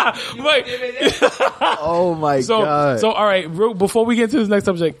wait. Oh my god. So all right. Before we get to this next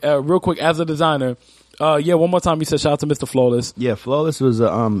subject, real quick, as a designer. One more time, you said shout out to Mr. Flawless. Yeah, Flawless was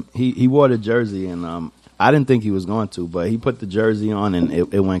he wore the jersey and I didn't think he was going to, but he put the jersey on and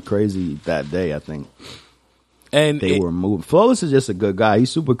it went crazy that day, I think. And they were moving. Flawless is just a good guy. He's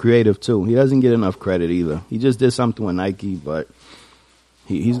super creative too. He doesn't get enough credit either. He just did something with Nike, but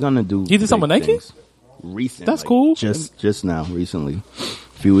he's gonna do. He did something with Nike? Recent. That's cool. Just now, recently, a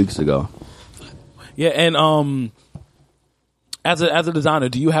few weeks ago. Yeah, and as a designer,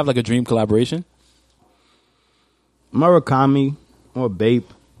 do you have like a dream collaboration? Murakami or Bape.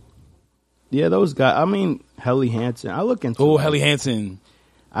 Yeah, those guys. I mean, Helly Hansen. I look into. Oh, Helly Hansen.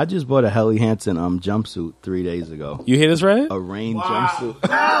 I just bought a Helly Hansen jumpsuit 3 days ago. You hear this, Red? A rain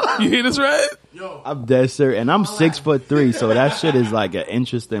jumpsuit. You hear this, Red? Yo. I'm dead serious, and I'm 6'3", so that shit is like an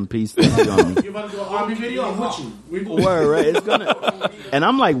interesting piece to see on me. You about to do an army video? I'm with you. Word, right? It's gonna, and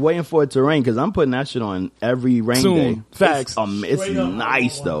I'm like waiting for it to rain because I'm putting that shit on every rain day. Facts. It's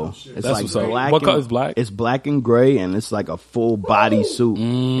nice though. It's That's like black. What color is black? It's black and gray, and it's like a full body suit,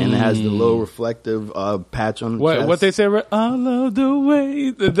 and it has the little reflective patch on the chest. What they say? I love the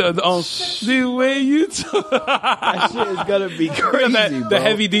way the way you talk. That shit is gonna be crazy. The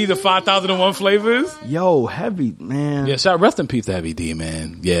Heavy D, the 5001 flavors. Yo, Heavy, man. Yeah, rest in peace to Heavy D,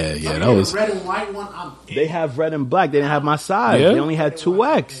 man. Yeah, that was red and white one. They have red and black. They didn't have my size. Yeah? They only had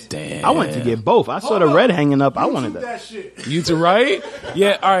 2X. Damn. I wanted to get both. I saw the red hanging up. I wanted that. Shit. You too, right?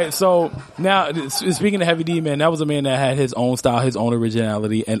 Yeah. All right. So now, speaking of Heavy D, man, that was a man that had his own style, his own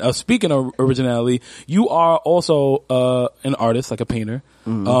originality. And speaking of originality, you are also an artist, like a painter.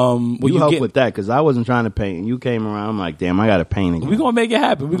 Mm-hmm. You helped with that because I wasn't trying to paint. You came around. I'm like, damn, I got to paint again. We're gonna make it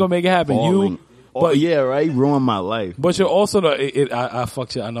happen. Balling. But yeah, right. Ruined my life. But you're also I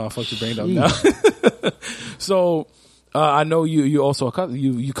fucked you. I know I fucked your brain up now. So I know you also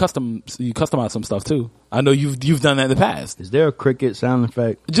you customize some stuff too. I know you've done that in the past. Is there a cricket sound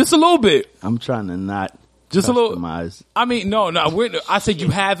effect? Just a little bit. I'm trying to not. Just customize. A little. I mean, no. I said you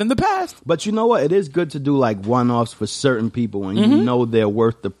have in the past. But you know what? It is good to do like one-offs for certain people when you know they're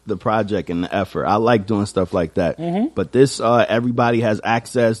worth the project and the effort. I like doing stuff like that. But this, everybody has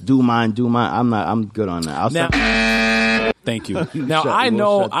access. Do mine. I'm good on that. Thank you. Now I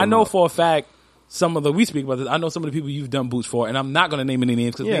know for a fact we speak about this. I know some of the people you've done boots for, and I'm not going to name any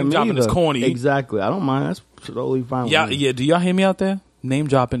names because name dropping is corny. Exactly. I don't mind. That's totally fine. Yeah. Do y'all hear me out there? Name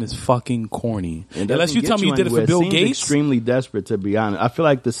dropping is fucking corny. Unless you tell me you did it for Bill Gates. Extremely desperate, to be honest. I feel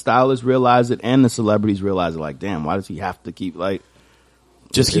like the stylists realize it and the celebrities realize it. Like, damn, why does he have to keep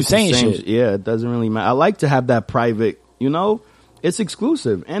just keep saying shit? Yeah, it doesn't really matter. I like to have that private. It's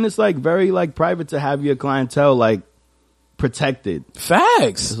exclusive and it's like very like private to have your clientele like protected.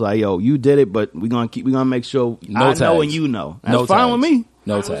 Facts. It's like, yo, you did it, but we're gonna make sure I know and you know. That's fine with me.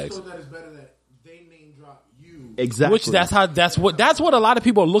 No tags. Exactly. Which that's what a lot of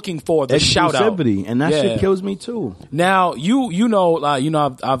people are looking for, the shout out. Exclusivity, and that shit kills me too. Now, you know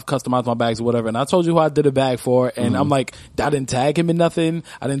I've customized my bags or whatever, and I told you who I did a bag for, and I'm like, I didn't tag him in nothing.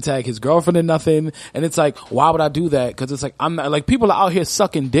 I didn't tag his girlfriend in nothing. And it's like, why would I do that? Cause it's like, I'm not, like, people are out here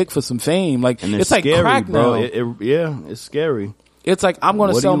sucking dick for some fame. Like, and it's like scary, crack bro. now. It's scary. It's like, I'm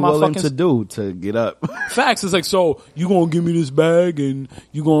going to sell my fucking... What are you willing to do to get up? Facts. It's like, so you going to give me this bag and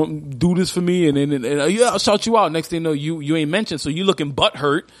you going to do this for me and yeah, I'll shout you out. Next thing you know, you ain't mentioned. So you looking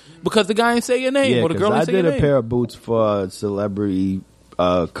butthurt because the guy ain't say your name or the girl ain't say your name. I did a pair of boots for a celebrity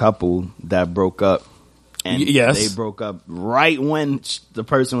couple that broke up. And they broke up right when the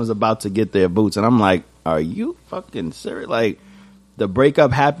person was about to get their boots. And I'm like, are you fucking serious? Like, the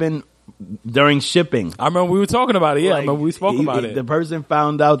breakup happened during shipping. I remember we were talking about it. Yeah, like, I remember we spoke about it. The person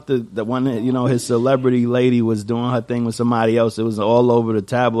found out the one, his celebrity lady was doing her thing with somebody else. It was all over the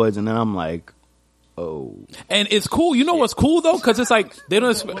tabloids, and then I'm like, oh. And it's cool. You know what's cool though? Because it's like they don't.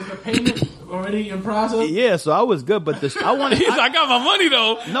 Was the payment already in process? Yeah, so I was good, but I wanted. I got my money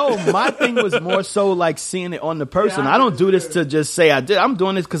though. No, my thing was more so like seeing it on the person. I don't do this to just say I did. I'm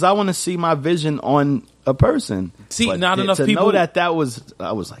doing this because I want to see my vision on a person. See, but not enough to people know that was.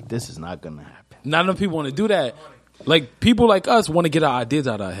 I was like, this is not gonna happen. Not enough people want to do that. Like, people like us want to get our ideas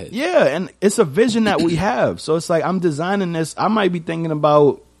out of our head. Yeah, and it's a vision that we have. So it's like, I'm designing this. I might be thinking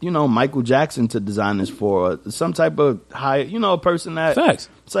about, Michael Jackson to design this for, some type of high, a person that... Facts.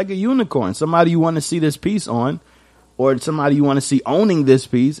 It's like a unicorn. Somebody you want to see this piece on, or somebody you want to see owning this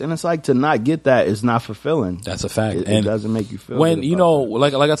piece, and it's like, to not get that is not fulfilling. That's a fact. It doesn't make you feel when good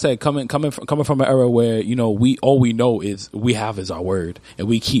like I said, coming from an era where we know is we have is our word, and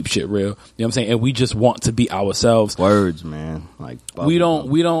we keep shit real. You know what I'm saying? And we just want to be ourselves. Words, man. Like, we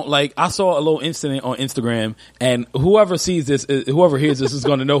don't like. I saw a little incident on Instagram, and whoever sees this, whoever hears this, is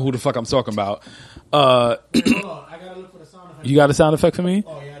going to know who the fuck I'm talking about. Hold on, I gotta look for the sound effect. You got a sound effect for me?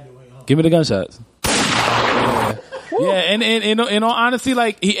 Oh yeah, I do. Wait, give me the gunshots. Yeah, and in all honesty,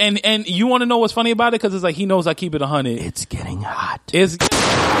 like, and you want to know what's funny about it? Because it's like, he knows I keep it 100. It's getting hot.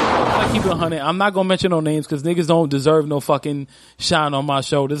 I keep it 100. I'm not gonna mention no names because niggas don't deserve no fucking shine on my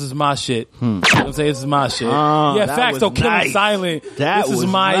show. This is my shit. You know what I'm saying? This is my shit. Yeah, facts don't kill him silent. This is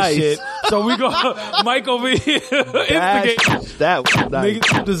my shit. So we go, Mike over here. That was nice.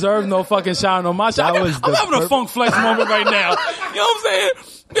 Niggas deserve no fucking shine on my shit. I'm having a funk flex moment right now. You know what I'm saying?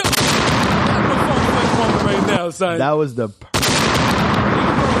 Right now, son. That was the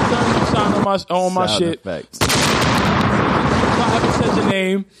on my shit. Effects. If I ever said your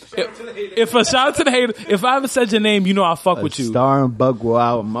name, if a shout out to the hater, if I ever said your name, I fuck with you. Star and Buck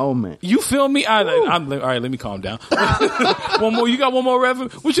Wild moment. You feel me? All right, let me calm down. One more. You got one more,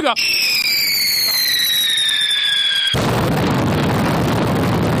 Reverend? What you got?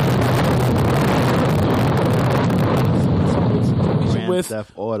 With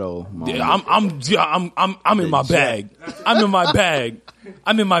Theft Auto moment. I'm in my bag. I'm in my bag.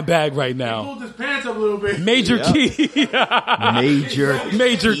 I'm in my bag right now. He pulled his pants up a little bit. Major key.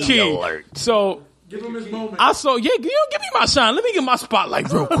 Major key alert. So give him his moment. I saw, give me my shine. Let me get my spotlight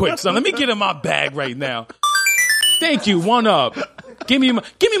real quick, son. Let me get in my bag right now. Thank you. One up. Give me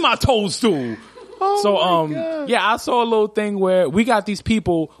my toadstool. Oh yeah, I saw a little thing where we got these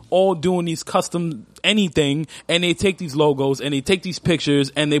people all doing these custom anything, and they take these logos and they take these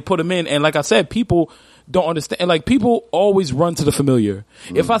pictures and they put them in. And like I said, people don't understand. Like, people always run to the familiar.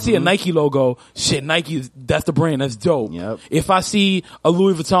 Mm-hmm. If I see a Nike logo, shit, Nike, that's the brand. That's dope. Yep. If I see a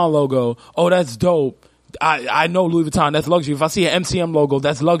Louis Vuitton logo, oh, that's dope. I know Louis Vuitton, that's luxury. If I see an MCM logo,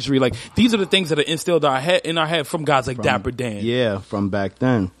 that's luxury. Like, these are the things that are instilled in our head from guys like Dapper Dan. Yeah, from back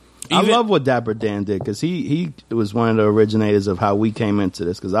then. I love what Dapper Dan did, because he was one of the originators of how we came into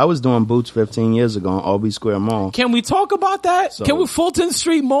this, because I was doing boots 15 years ago on Albee Square Mall. Can we talk about that? Can we Fulton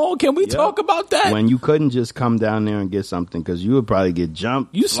Street Mall? Can we talk about that? When you couldn't just come down there and get something, because you would probably get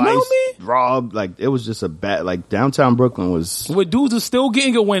jumped, you sliced, smell me? Robbed. Like, it was just a bad, like, downtown Brooklyn was... Where dudes are still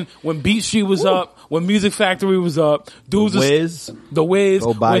getting it when Beat Street was up, when Music Factory was up, dudes The Wiz.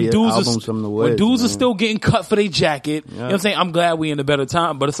 Go buy your albums from The Wiz. When dudes are still getting cut for their jacket. You know what I'm saying? I'm glad we in a better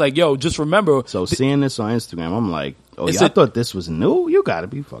time, but it's like, yo, just remember. So seeing this on Instagram, I'm like, oh, y'all thought this was new? You gotta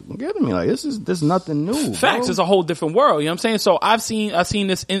be fucking kidding me. Like, this is nothing new. Facts. Bro. It's a whole different world. You know what I'm saying? So I've seen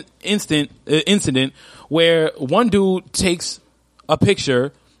this incident where one dude takes a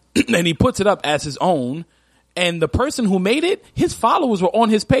picture and he puts it up as his own. And the person who made it, his followers were on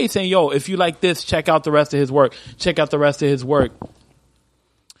his page saying, yo, if you like this, check out the rest of his work. Check out the rest of his work.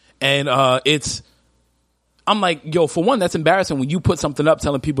 And I'm like, yo, for one, that's embarrassing when you put something up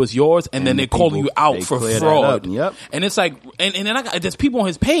telling people it's yours and then they're calling you out for fraud. Yep. And it's like, and then there's people on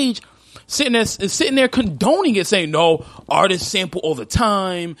his page sitting there condoning it, saying no, artists sample all the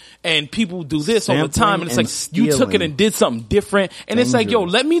time and people do this all the time, and it's like you took it and did something different, and it's like, yo,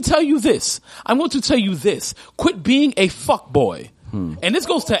 let me tell you this. I'm going to tell you this. Quit being a fuckboy. And this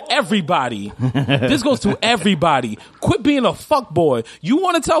goes to everybody. This goes to everybody. Quit being a fuckboy. You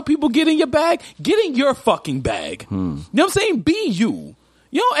want to tell people get in your bag? Get in your fucking bag. You know what I'm saying? Be you.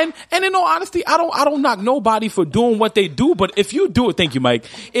 You know, and in all honesty, I don't knock nobody for doing what they do, but if you do it, thank you, Mike.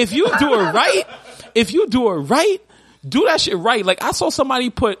 If you do it right, do that shit right. Like, I saw somebody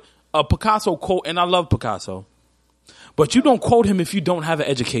put a Picasso quote, and I love Picasso, but you don't quote him if you don't have an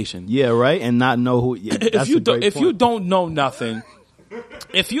education. Yeah, right, and not know who. Yeah, that's if you don't know nothing,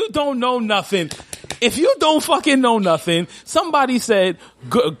 if you don't fucking know nothing, somebody said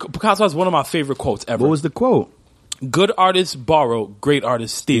Picasso has one of my favorite quotes ever. What was the quote? Good artists borrow, great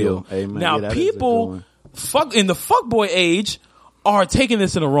artists steal. Amen. Now, yeah, people in the fuckboy age are taking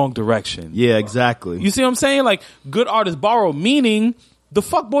this in the wrong direction. Yeah, exactly. You see what I'm saying? Like, good artists borrow, meaning the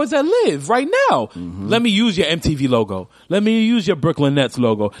fuckboys that live right now. Let me use your MTV logo. Let me use your Brooklyn Nets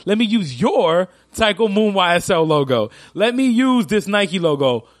logo. Let me use your Tycho Moon YSL logo. Let me use this Nike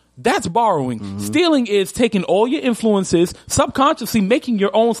logo. That's borrowing. Stealing is taking all your influences, subconsciously making your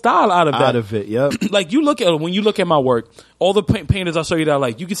own style out of that. Out of it, yep. Like, when you look at my work, all the painters I show you that I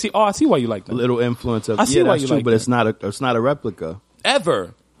like, you can see, I see why you like them. Little influence of, I see why you true, like but them. it's not a replica.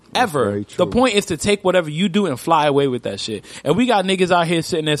 Ever. Very true. The point is to take whatever you do and fly away with that shit. And we got niggas out here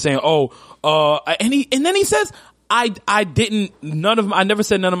sitting there saying, and then he says, I never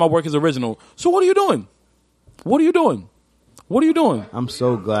said none of my work is original. So what are you doing? What are you doing? I'm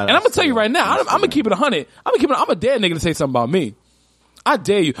so glad. And I'm gonna tell you right now, I'm gonna keep it 100. I'm a dare nigga to say something about me. I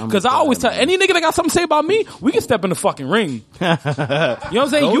dare you, because I always tell any nigga that got something to say about me, we can step in the fucking ring. You know what I'm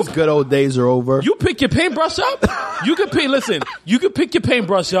saying? Those good old days are over. You pick your paintbrush up. You can pick your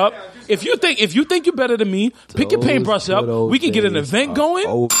paintbrush up. If you think you're better than me, pick your paintbrush up. We can get an event going.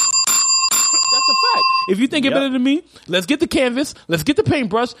 That's a fact. If you think you're better than me, let's get the canvas. Let's get the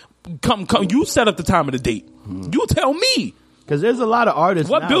paintbrush. Come. You set up the time of the date. You tell me. Because there's a lot of artists.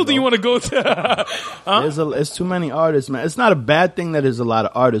 What building you want to go to? It's too many artists, man. It's not a bad thing that there's a lot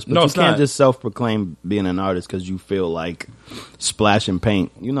of artists, but you can't just self-proclaim being an artist because you feel like splashing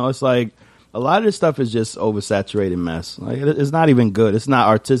paint. You know, it's like a lot of this stuff is just oversaturated mess. Like, it's not even good. It's not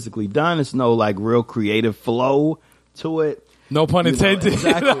artistically done. It's no like real creative flow to it. No pun intended.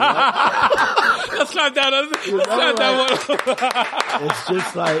 Exactly. Right? That's not that one. It's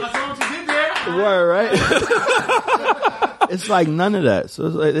just like word, right? It's like none of that.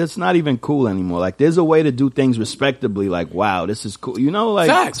 So it's not even cool anymore. Like, there's a way to do things respectably. Like, wow, this is cool. You know, like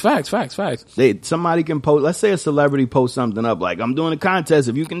facts. Somebody can post. Let's say a celebrity posts something up. Like, I'm doing a contest.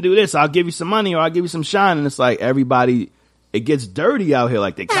 If you can do this, I'll give you some money or I'll give you some shine. And it's like everybody, it gets dirty out here.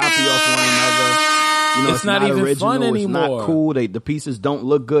 Like, they copy off one another. You know, it's not even original. Fun anymore. It's not cool. The pieces don't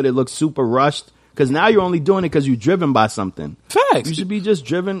look good. It looks super rushed. Because now you're only doing it because you're driven by something. Facts. You should be just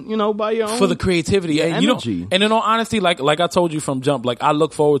driven, by your own. For the creativity. And energy. And in all honesty, like I told you from jump, like, I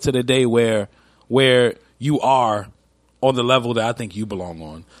look forward to the day where you are on the level that I think you belong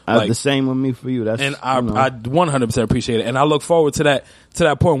on. Like, the same with me for you. That's, and I 100% appreciate it. And I look forward to that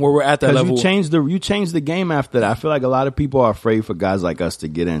point where we're at that level. You changed the game after that. I feel like a lot of people are afraid for guys like us to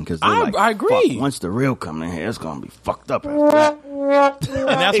get in because I agree. Once the real come in here, it's gonna be fucked up after that. And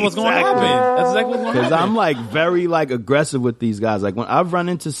that's what's going to happen. That's exactly what's going to happen. Because I'm like very like aggressive with these guys. Like, when I've run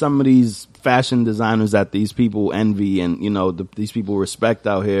into some of these fashion designers that these people envy and these people respect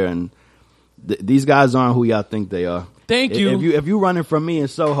out here, and these guys aren't who y'all think they are. Thank you. If you running from me in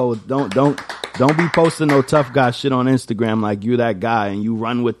Soho, don't be posting no tough guy shit on Instagram like you're that guy and you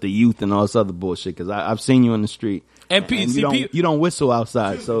run with the youth and all this other bullshit. Because I've seen you in the street and you don't whistle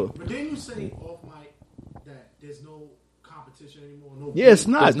outside. So, but then you say off mic that there's no competition anymore. No it's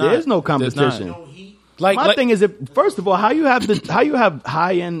not. There's no competition. No heat. My thing is, first of all, how you have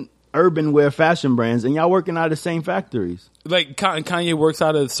high end urban wear fashion brands and y'all working out of the same factories. Like, Kanye works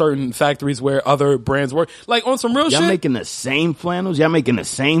out of certain factories where other brands work. Like, on some real shit. Y'all making the same flannels. Y'all making the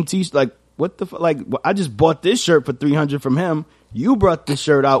same t-shirts. Like, what the like? I just bought this shirt for $300 from him. You brought this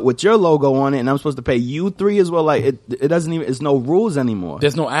shirt out with your logo on it, and I'm supposed to pay you $3 as well. Like, it doesn't even. It's no rules anymore.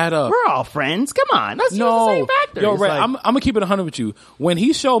 There's no add up. We're all friends. Come on, let's use the same factory. Yo, right. I'm gonna keep it 100 with you. When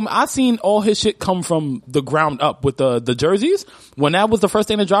he showed me, I seen all his shit come from the ground up with the jerseys. When that was the first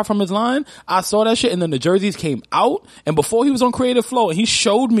thing to drop from his line, I saw that shit, and then the jerseys came out. And before he was on Creative Flow, and he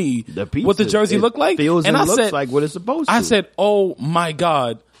showed me what the jersey looked like, feels and I looks said, like what it's supposed to. I said, "Oh my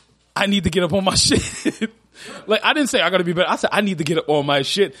God, I need to get up on my shit." Like, I didn't say I gotta be better. I said I need to get up on my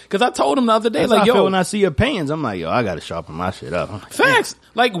shit because I told him the other day, that's like, how I yo, feel when I see your paintings, I'm like, yo, I gotta sharpen my shit up. Facts.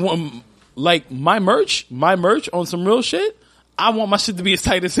 Like, like my merch on some real shit. I want my shit to be as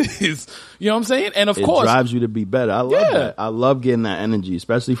tight as it is. You know what I'm saying? And of course, it drives you to be better. I love that. I love getting that energy,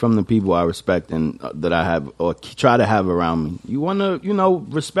 especially from the people I respect and that I have or try to have around me. You want to,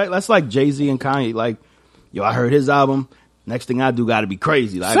 respect. That's like Jay-Z and Kanye. Like, yo, I heard his album. Next thing I do got to be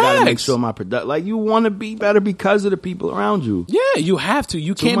crazy. Like, I got to make sure my production. Like, you want to be better because of the people around you. Yeah, you have to.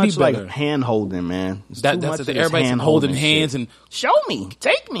 You can't be better. Like hand holding, man. That's it. Everybody's holding hands and show me,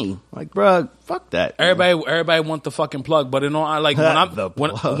 take me. Like, bruh, fuck that. Everybody want the fucking plug, but when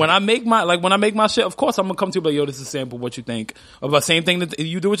I make my shit, of course I'm gonna come to you like, yo, this is a sample. What you think about same thing that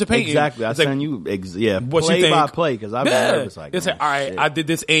you do with your painting? Exactly. I send you, what play you think? By play because I've been nervous. Like, it's like, all right, I did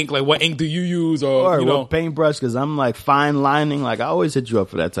this ink. Like, what ink do you use? Or what paintbrush? Because I'm like fine lining. Like, I always hit you up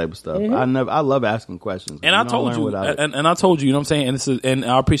for that type of stuff. Mm-hmm. I love asking questions. And I told you, and I told you, you know what I'm saying? And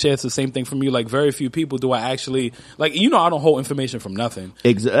I appreciate it's the same thing from you. Like, very few people do I actually, like, I don't hold information from nothing.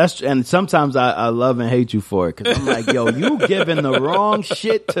 And sometimes I love and hate you for it because I'm like, yo, you giving the wrong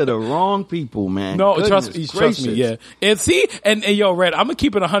shit to the wrong people, man. No, trust me, yeah. And see, and yo, Red, I'm gonna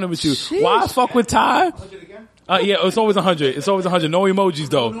keep it 100 with you. Sheesh. Why I fuck with Ty? Yeah, it's always 100. It's always 100. No emojis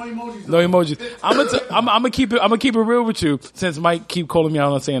though. No emojis. I'm gonna keep it real with you. Since Mike keep calling me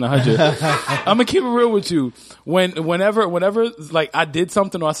out on saying 100, I'm gonna keep it real with you. Whenever like I did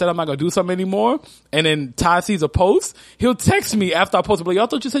something or I said I'm not gonna do something anymore, and then Ty sees a post, he'll text me after I post it. Like, yo, I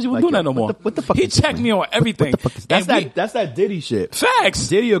thought you said you weren't doing that no more. What the fuck? He checked me on everything. That's that Diddy shit. Facts.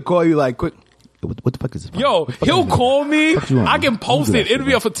 Diddy will call you like quick. What the fuck is this? Yo, he'll call me. I can post it. It'll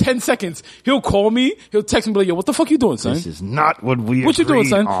be up for 10 seconds. He'll call me. He'll text me, be like, yo, what the fuck you doing, son? This is not what we What you doing,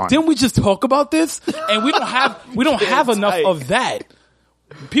 son? on. Didn't we just talk about this? And we don't have enough of that.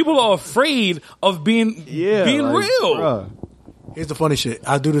 People are afraid of being real. Bruh. Here's the funny shit.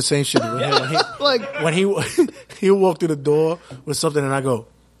 I do the same shit. When he'll walk through the door with something and I go,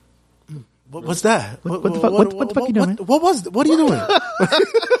 what's that? What the fuck you doing? What are you doing?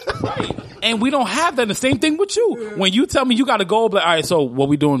 Right. And we don't have that. The same thing with you. When you tell me you got to go, like, all right, so what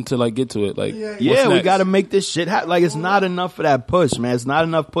we doing to like get to it? Like, we got to make this shit happen. Like, it's not enough for that push, man. It's not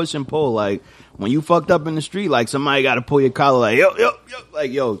enough push and pull. Like, when you fucked up in the street, like somebody got to pull your collar, like yo,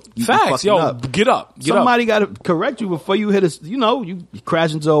 like yo, you facts, yo, up. Get up. Somebody got to correct you before you hit a, you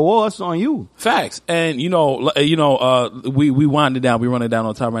crash into a wall. It's on you. Facts, and we wind it down. We run it down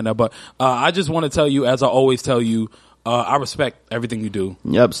on time right now, but I just want to tell you, as I always tell you. I respect everything you do.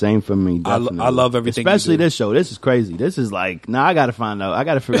 Yep, same for me. I love everything. Especially this show. This is crazy. This is like, I gotta find out. I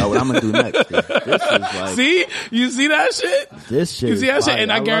gotta figure out what I'm gonna do next. This is like, see, you see that shit? This shit. You see that shit?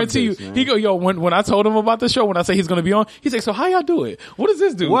 And I guarantee you, he go, yo. When I told him about the show, when I say he's gonna be on, he's like, so how y'all do it? What does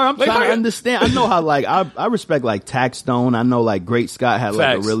this do? Well, I'm trying to understand. I know how like I respect like Tax Stone. I know like Great Scott had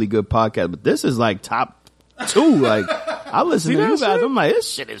like a really good podcast, but this is like top 2. Like, I listen to you guys. Shit? I'm like, this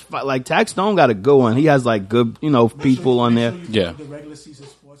shit is fun. Like, Tax Stone got a good one. He has like good, people on there. Yeah. The regular season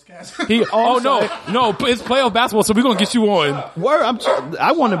sportscast. No, it's playoff basketball, so we're gonna get you on. Word,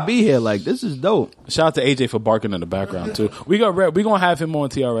 I want to be here. Like, this is dope. Shout out to AJ for barking in the background too. We gonna have him on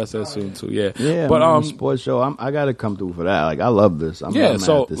TRSS soon too. Yeah. Yeah. But sports show, I gotta come through for that. Like, I love this.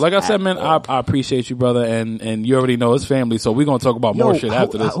 So like I said, man, I appreciate you, brother, and you already know it's family. So we're gonna talk about more shit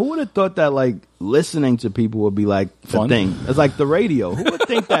after this. Who would have thought that like listening to people would be like the thing? It's like the radio. Who would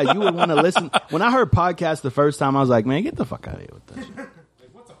think that you would want to listen? When I heard podcasts the first time, I was like, man, get the fuck out of here with that shit.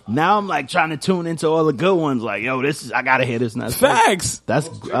 Now I'm like trying to tune into all the good ones. Like, yo, I gotta hear this. And facts.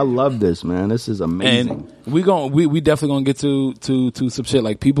 I love this, man. This is amazing. And we definitely gonna get to some shit.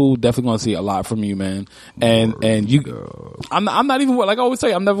 Like, people definitely gonna see a lot from you, man. And you, I'm not even, like I always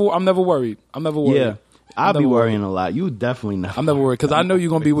say, I'm never worried. I'm never worried. Yeah. I'll be worrying a lot. You definitely never. I'm never worried because I know you're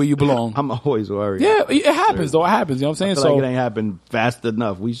gonna be where you belong. I'm always worried. Yeah, it happens though. It happens. You know what I'm saying? I feel like it ain't happened fast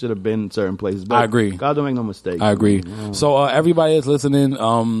enough. We should have been in certain places. But I agree. God don't make no mistakes. I agree. So everybody that's listening,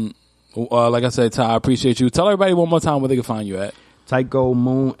 like I said, Ty, I appreciate you. Tell everybody one more time where they can find you at. Tycho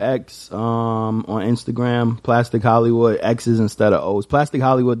Moon X on Instagram. Plastic Hollywood, X's instead of O's.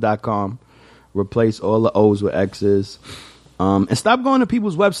 PlasticHollywood.com. Replace all the O's with X's. And stop going to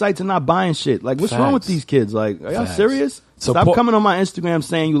people's websites and not buying shit. Like, what's wrong with these kids? Like, are y'all serious? Stop coming on my Instagram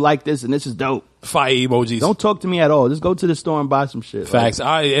saying you like this and this is dope. Fire emojis. Don't talk to me at all. Just go to the store and buy some shit. Facts.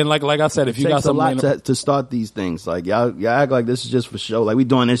 Like I said, if you got something, it takes a lot to start these things. Like, y'all act like this is just for show. Like, we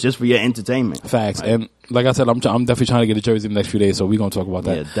doing this just for your entertainment. Facts. Like, and like I said, I'm definitely trying to get a jersey in the next few days. So we're gonna talk about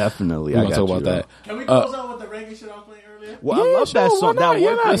that. Yeah, definitely. We're gonna talk about that. Can we close out with the reggae shit I was playing earlier? Well, I love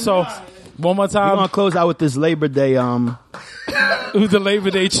that song. So one more time, we're gonna close out with this Labor Day. The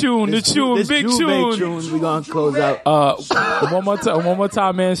Labor Day tune, big tune. We're gonna close out. One more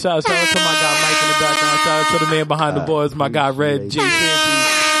time, man. Shout out to my guy Mike in the background. Shout out to the man behind the boards, my guy Red J.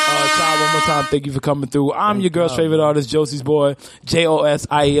 Sampy. Child, one more time, thank you for coming through. I'm your girl's favorite artist, Josie's boy,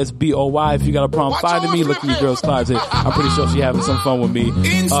 JOSIESBOY. If you got a problem finding me, look in your girl's closet. I'm pretty sure she's having some fun with me.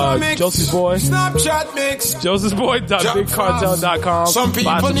 Josie's boy, Snapchat mix. Joseph'sBoy.BigCartel.com.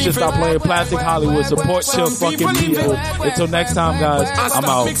 Buy some shit, stop playing Plastic Hollywood. Support your fucking people. Until next time, guys, I'm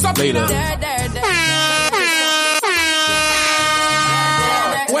out. Later.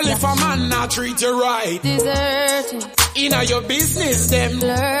 Well, if a man not treat you right, deserting. Inna your business, them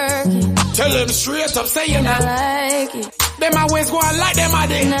lurking. Tell them straight up, say you not like it. Them always go on like them a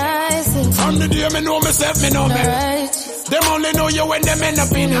day. Nice. From the day me know myself, me know me. Them only know you when them end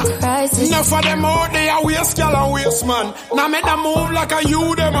up in a crisis. Enough of them out there a waste gal and waste man. Now make them move like a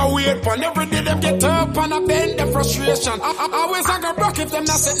you, them a wait pan. Every day them get up and a bend the frustration. I always I go broke if them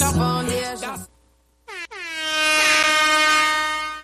not set no foundation.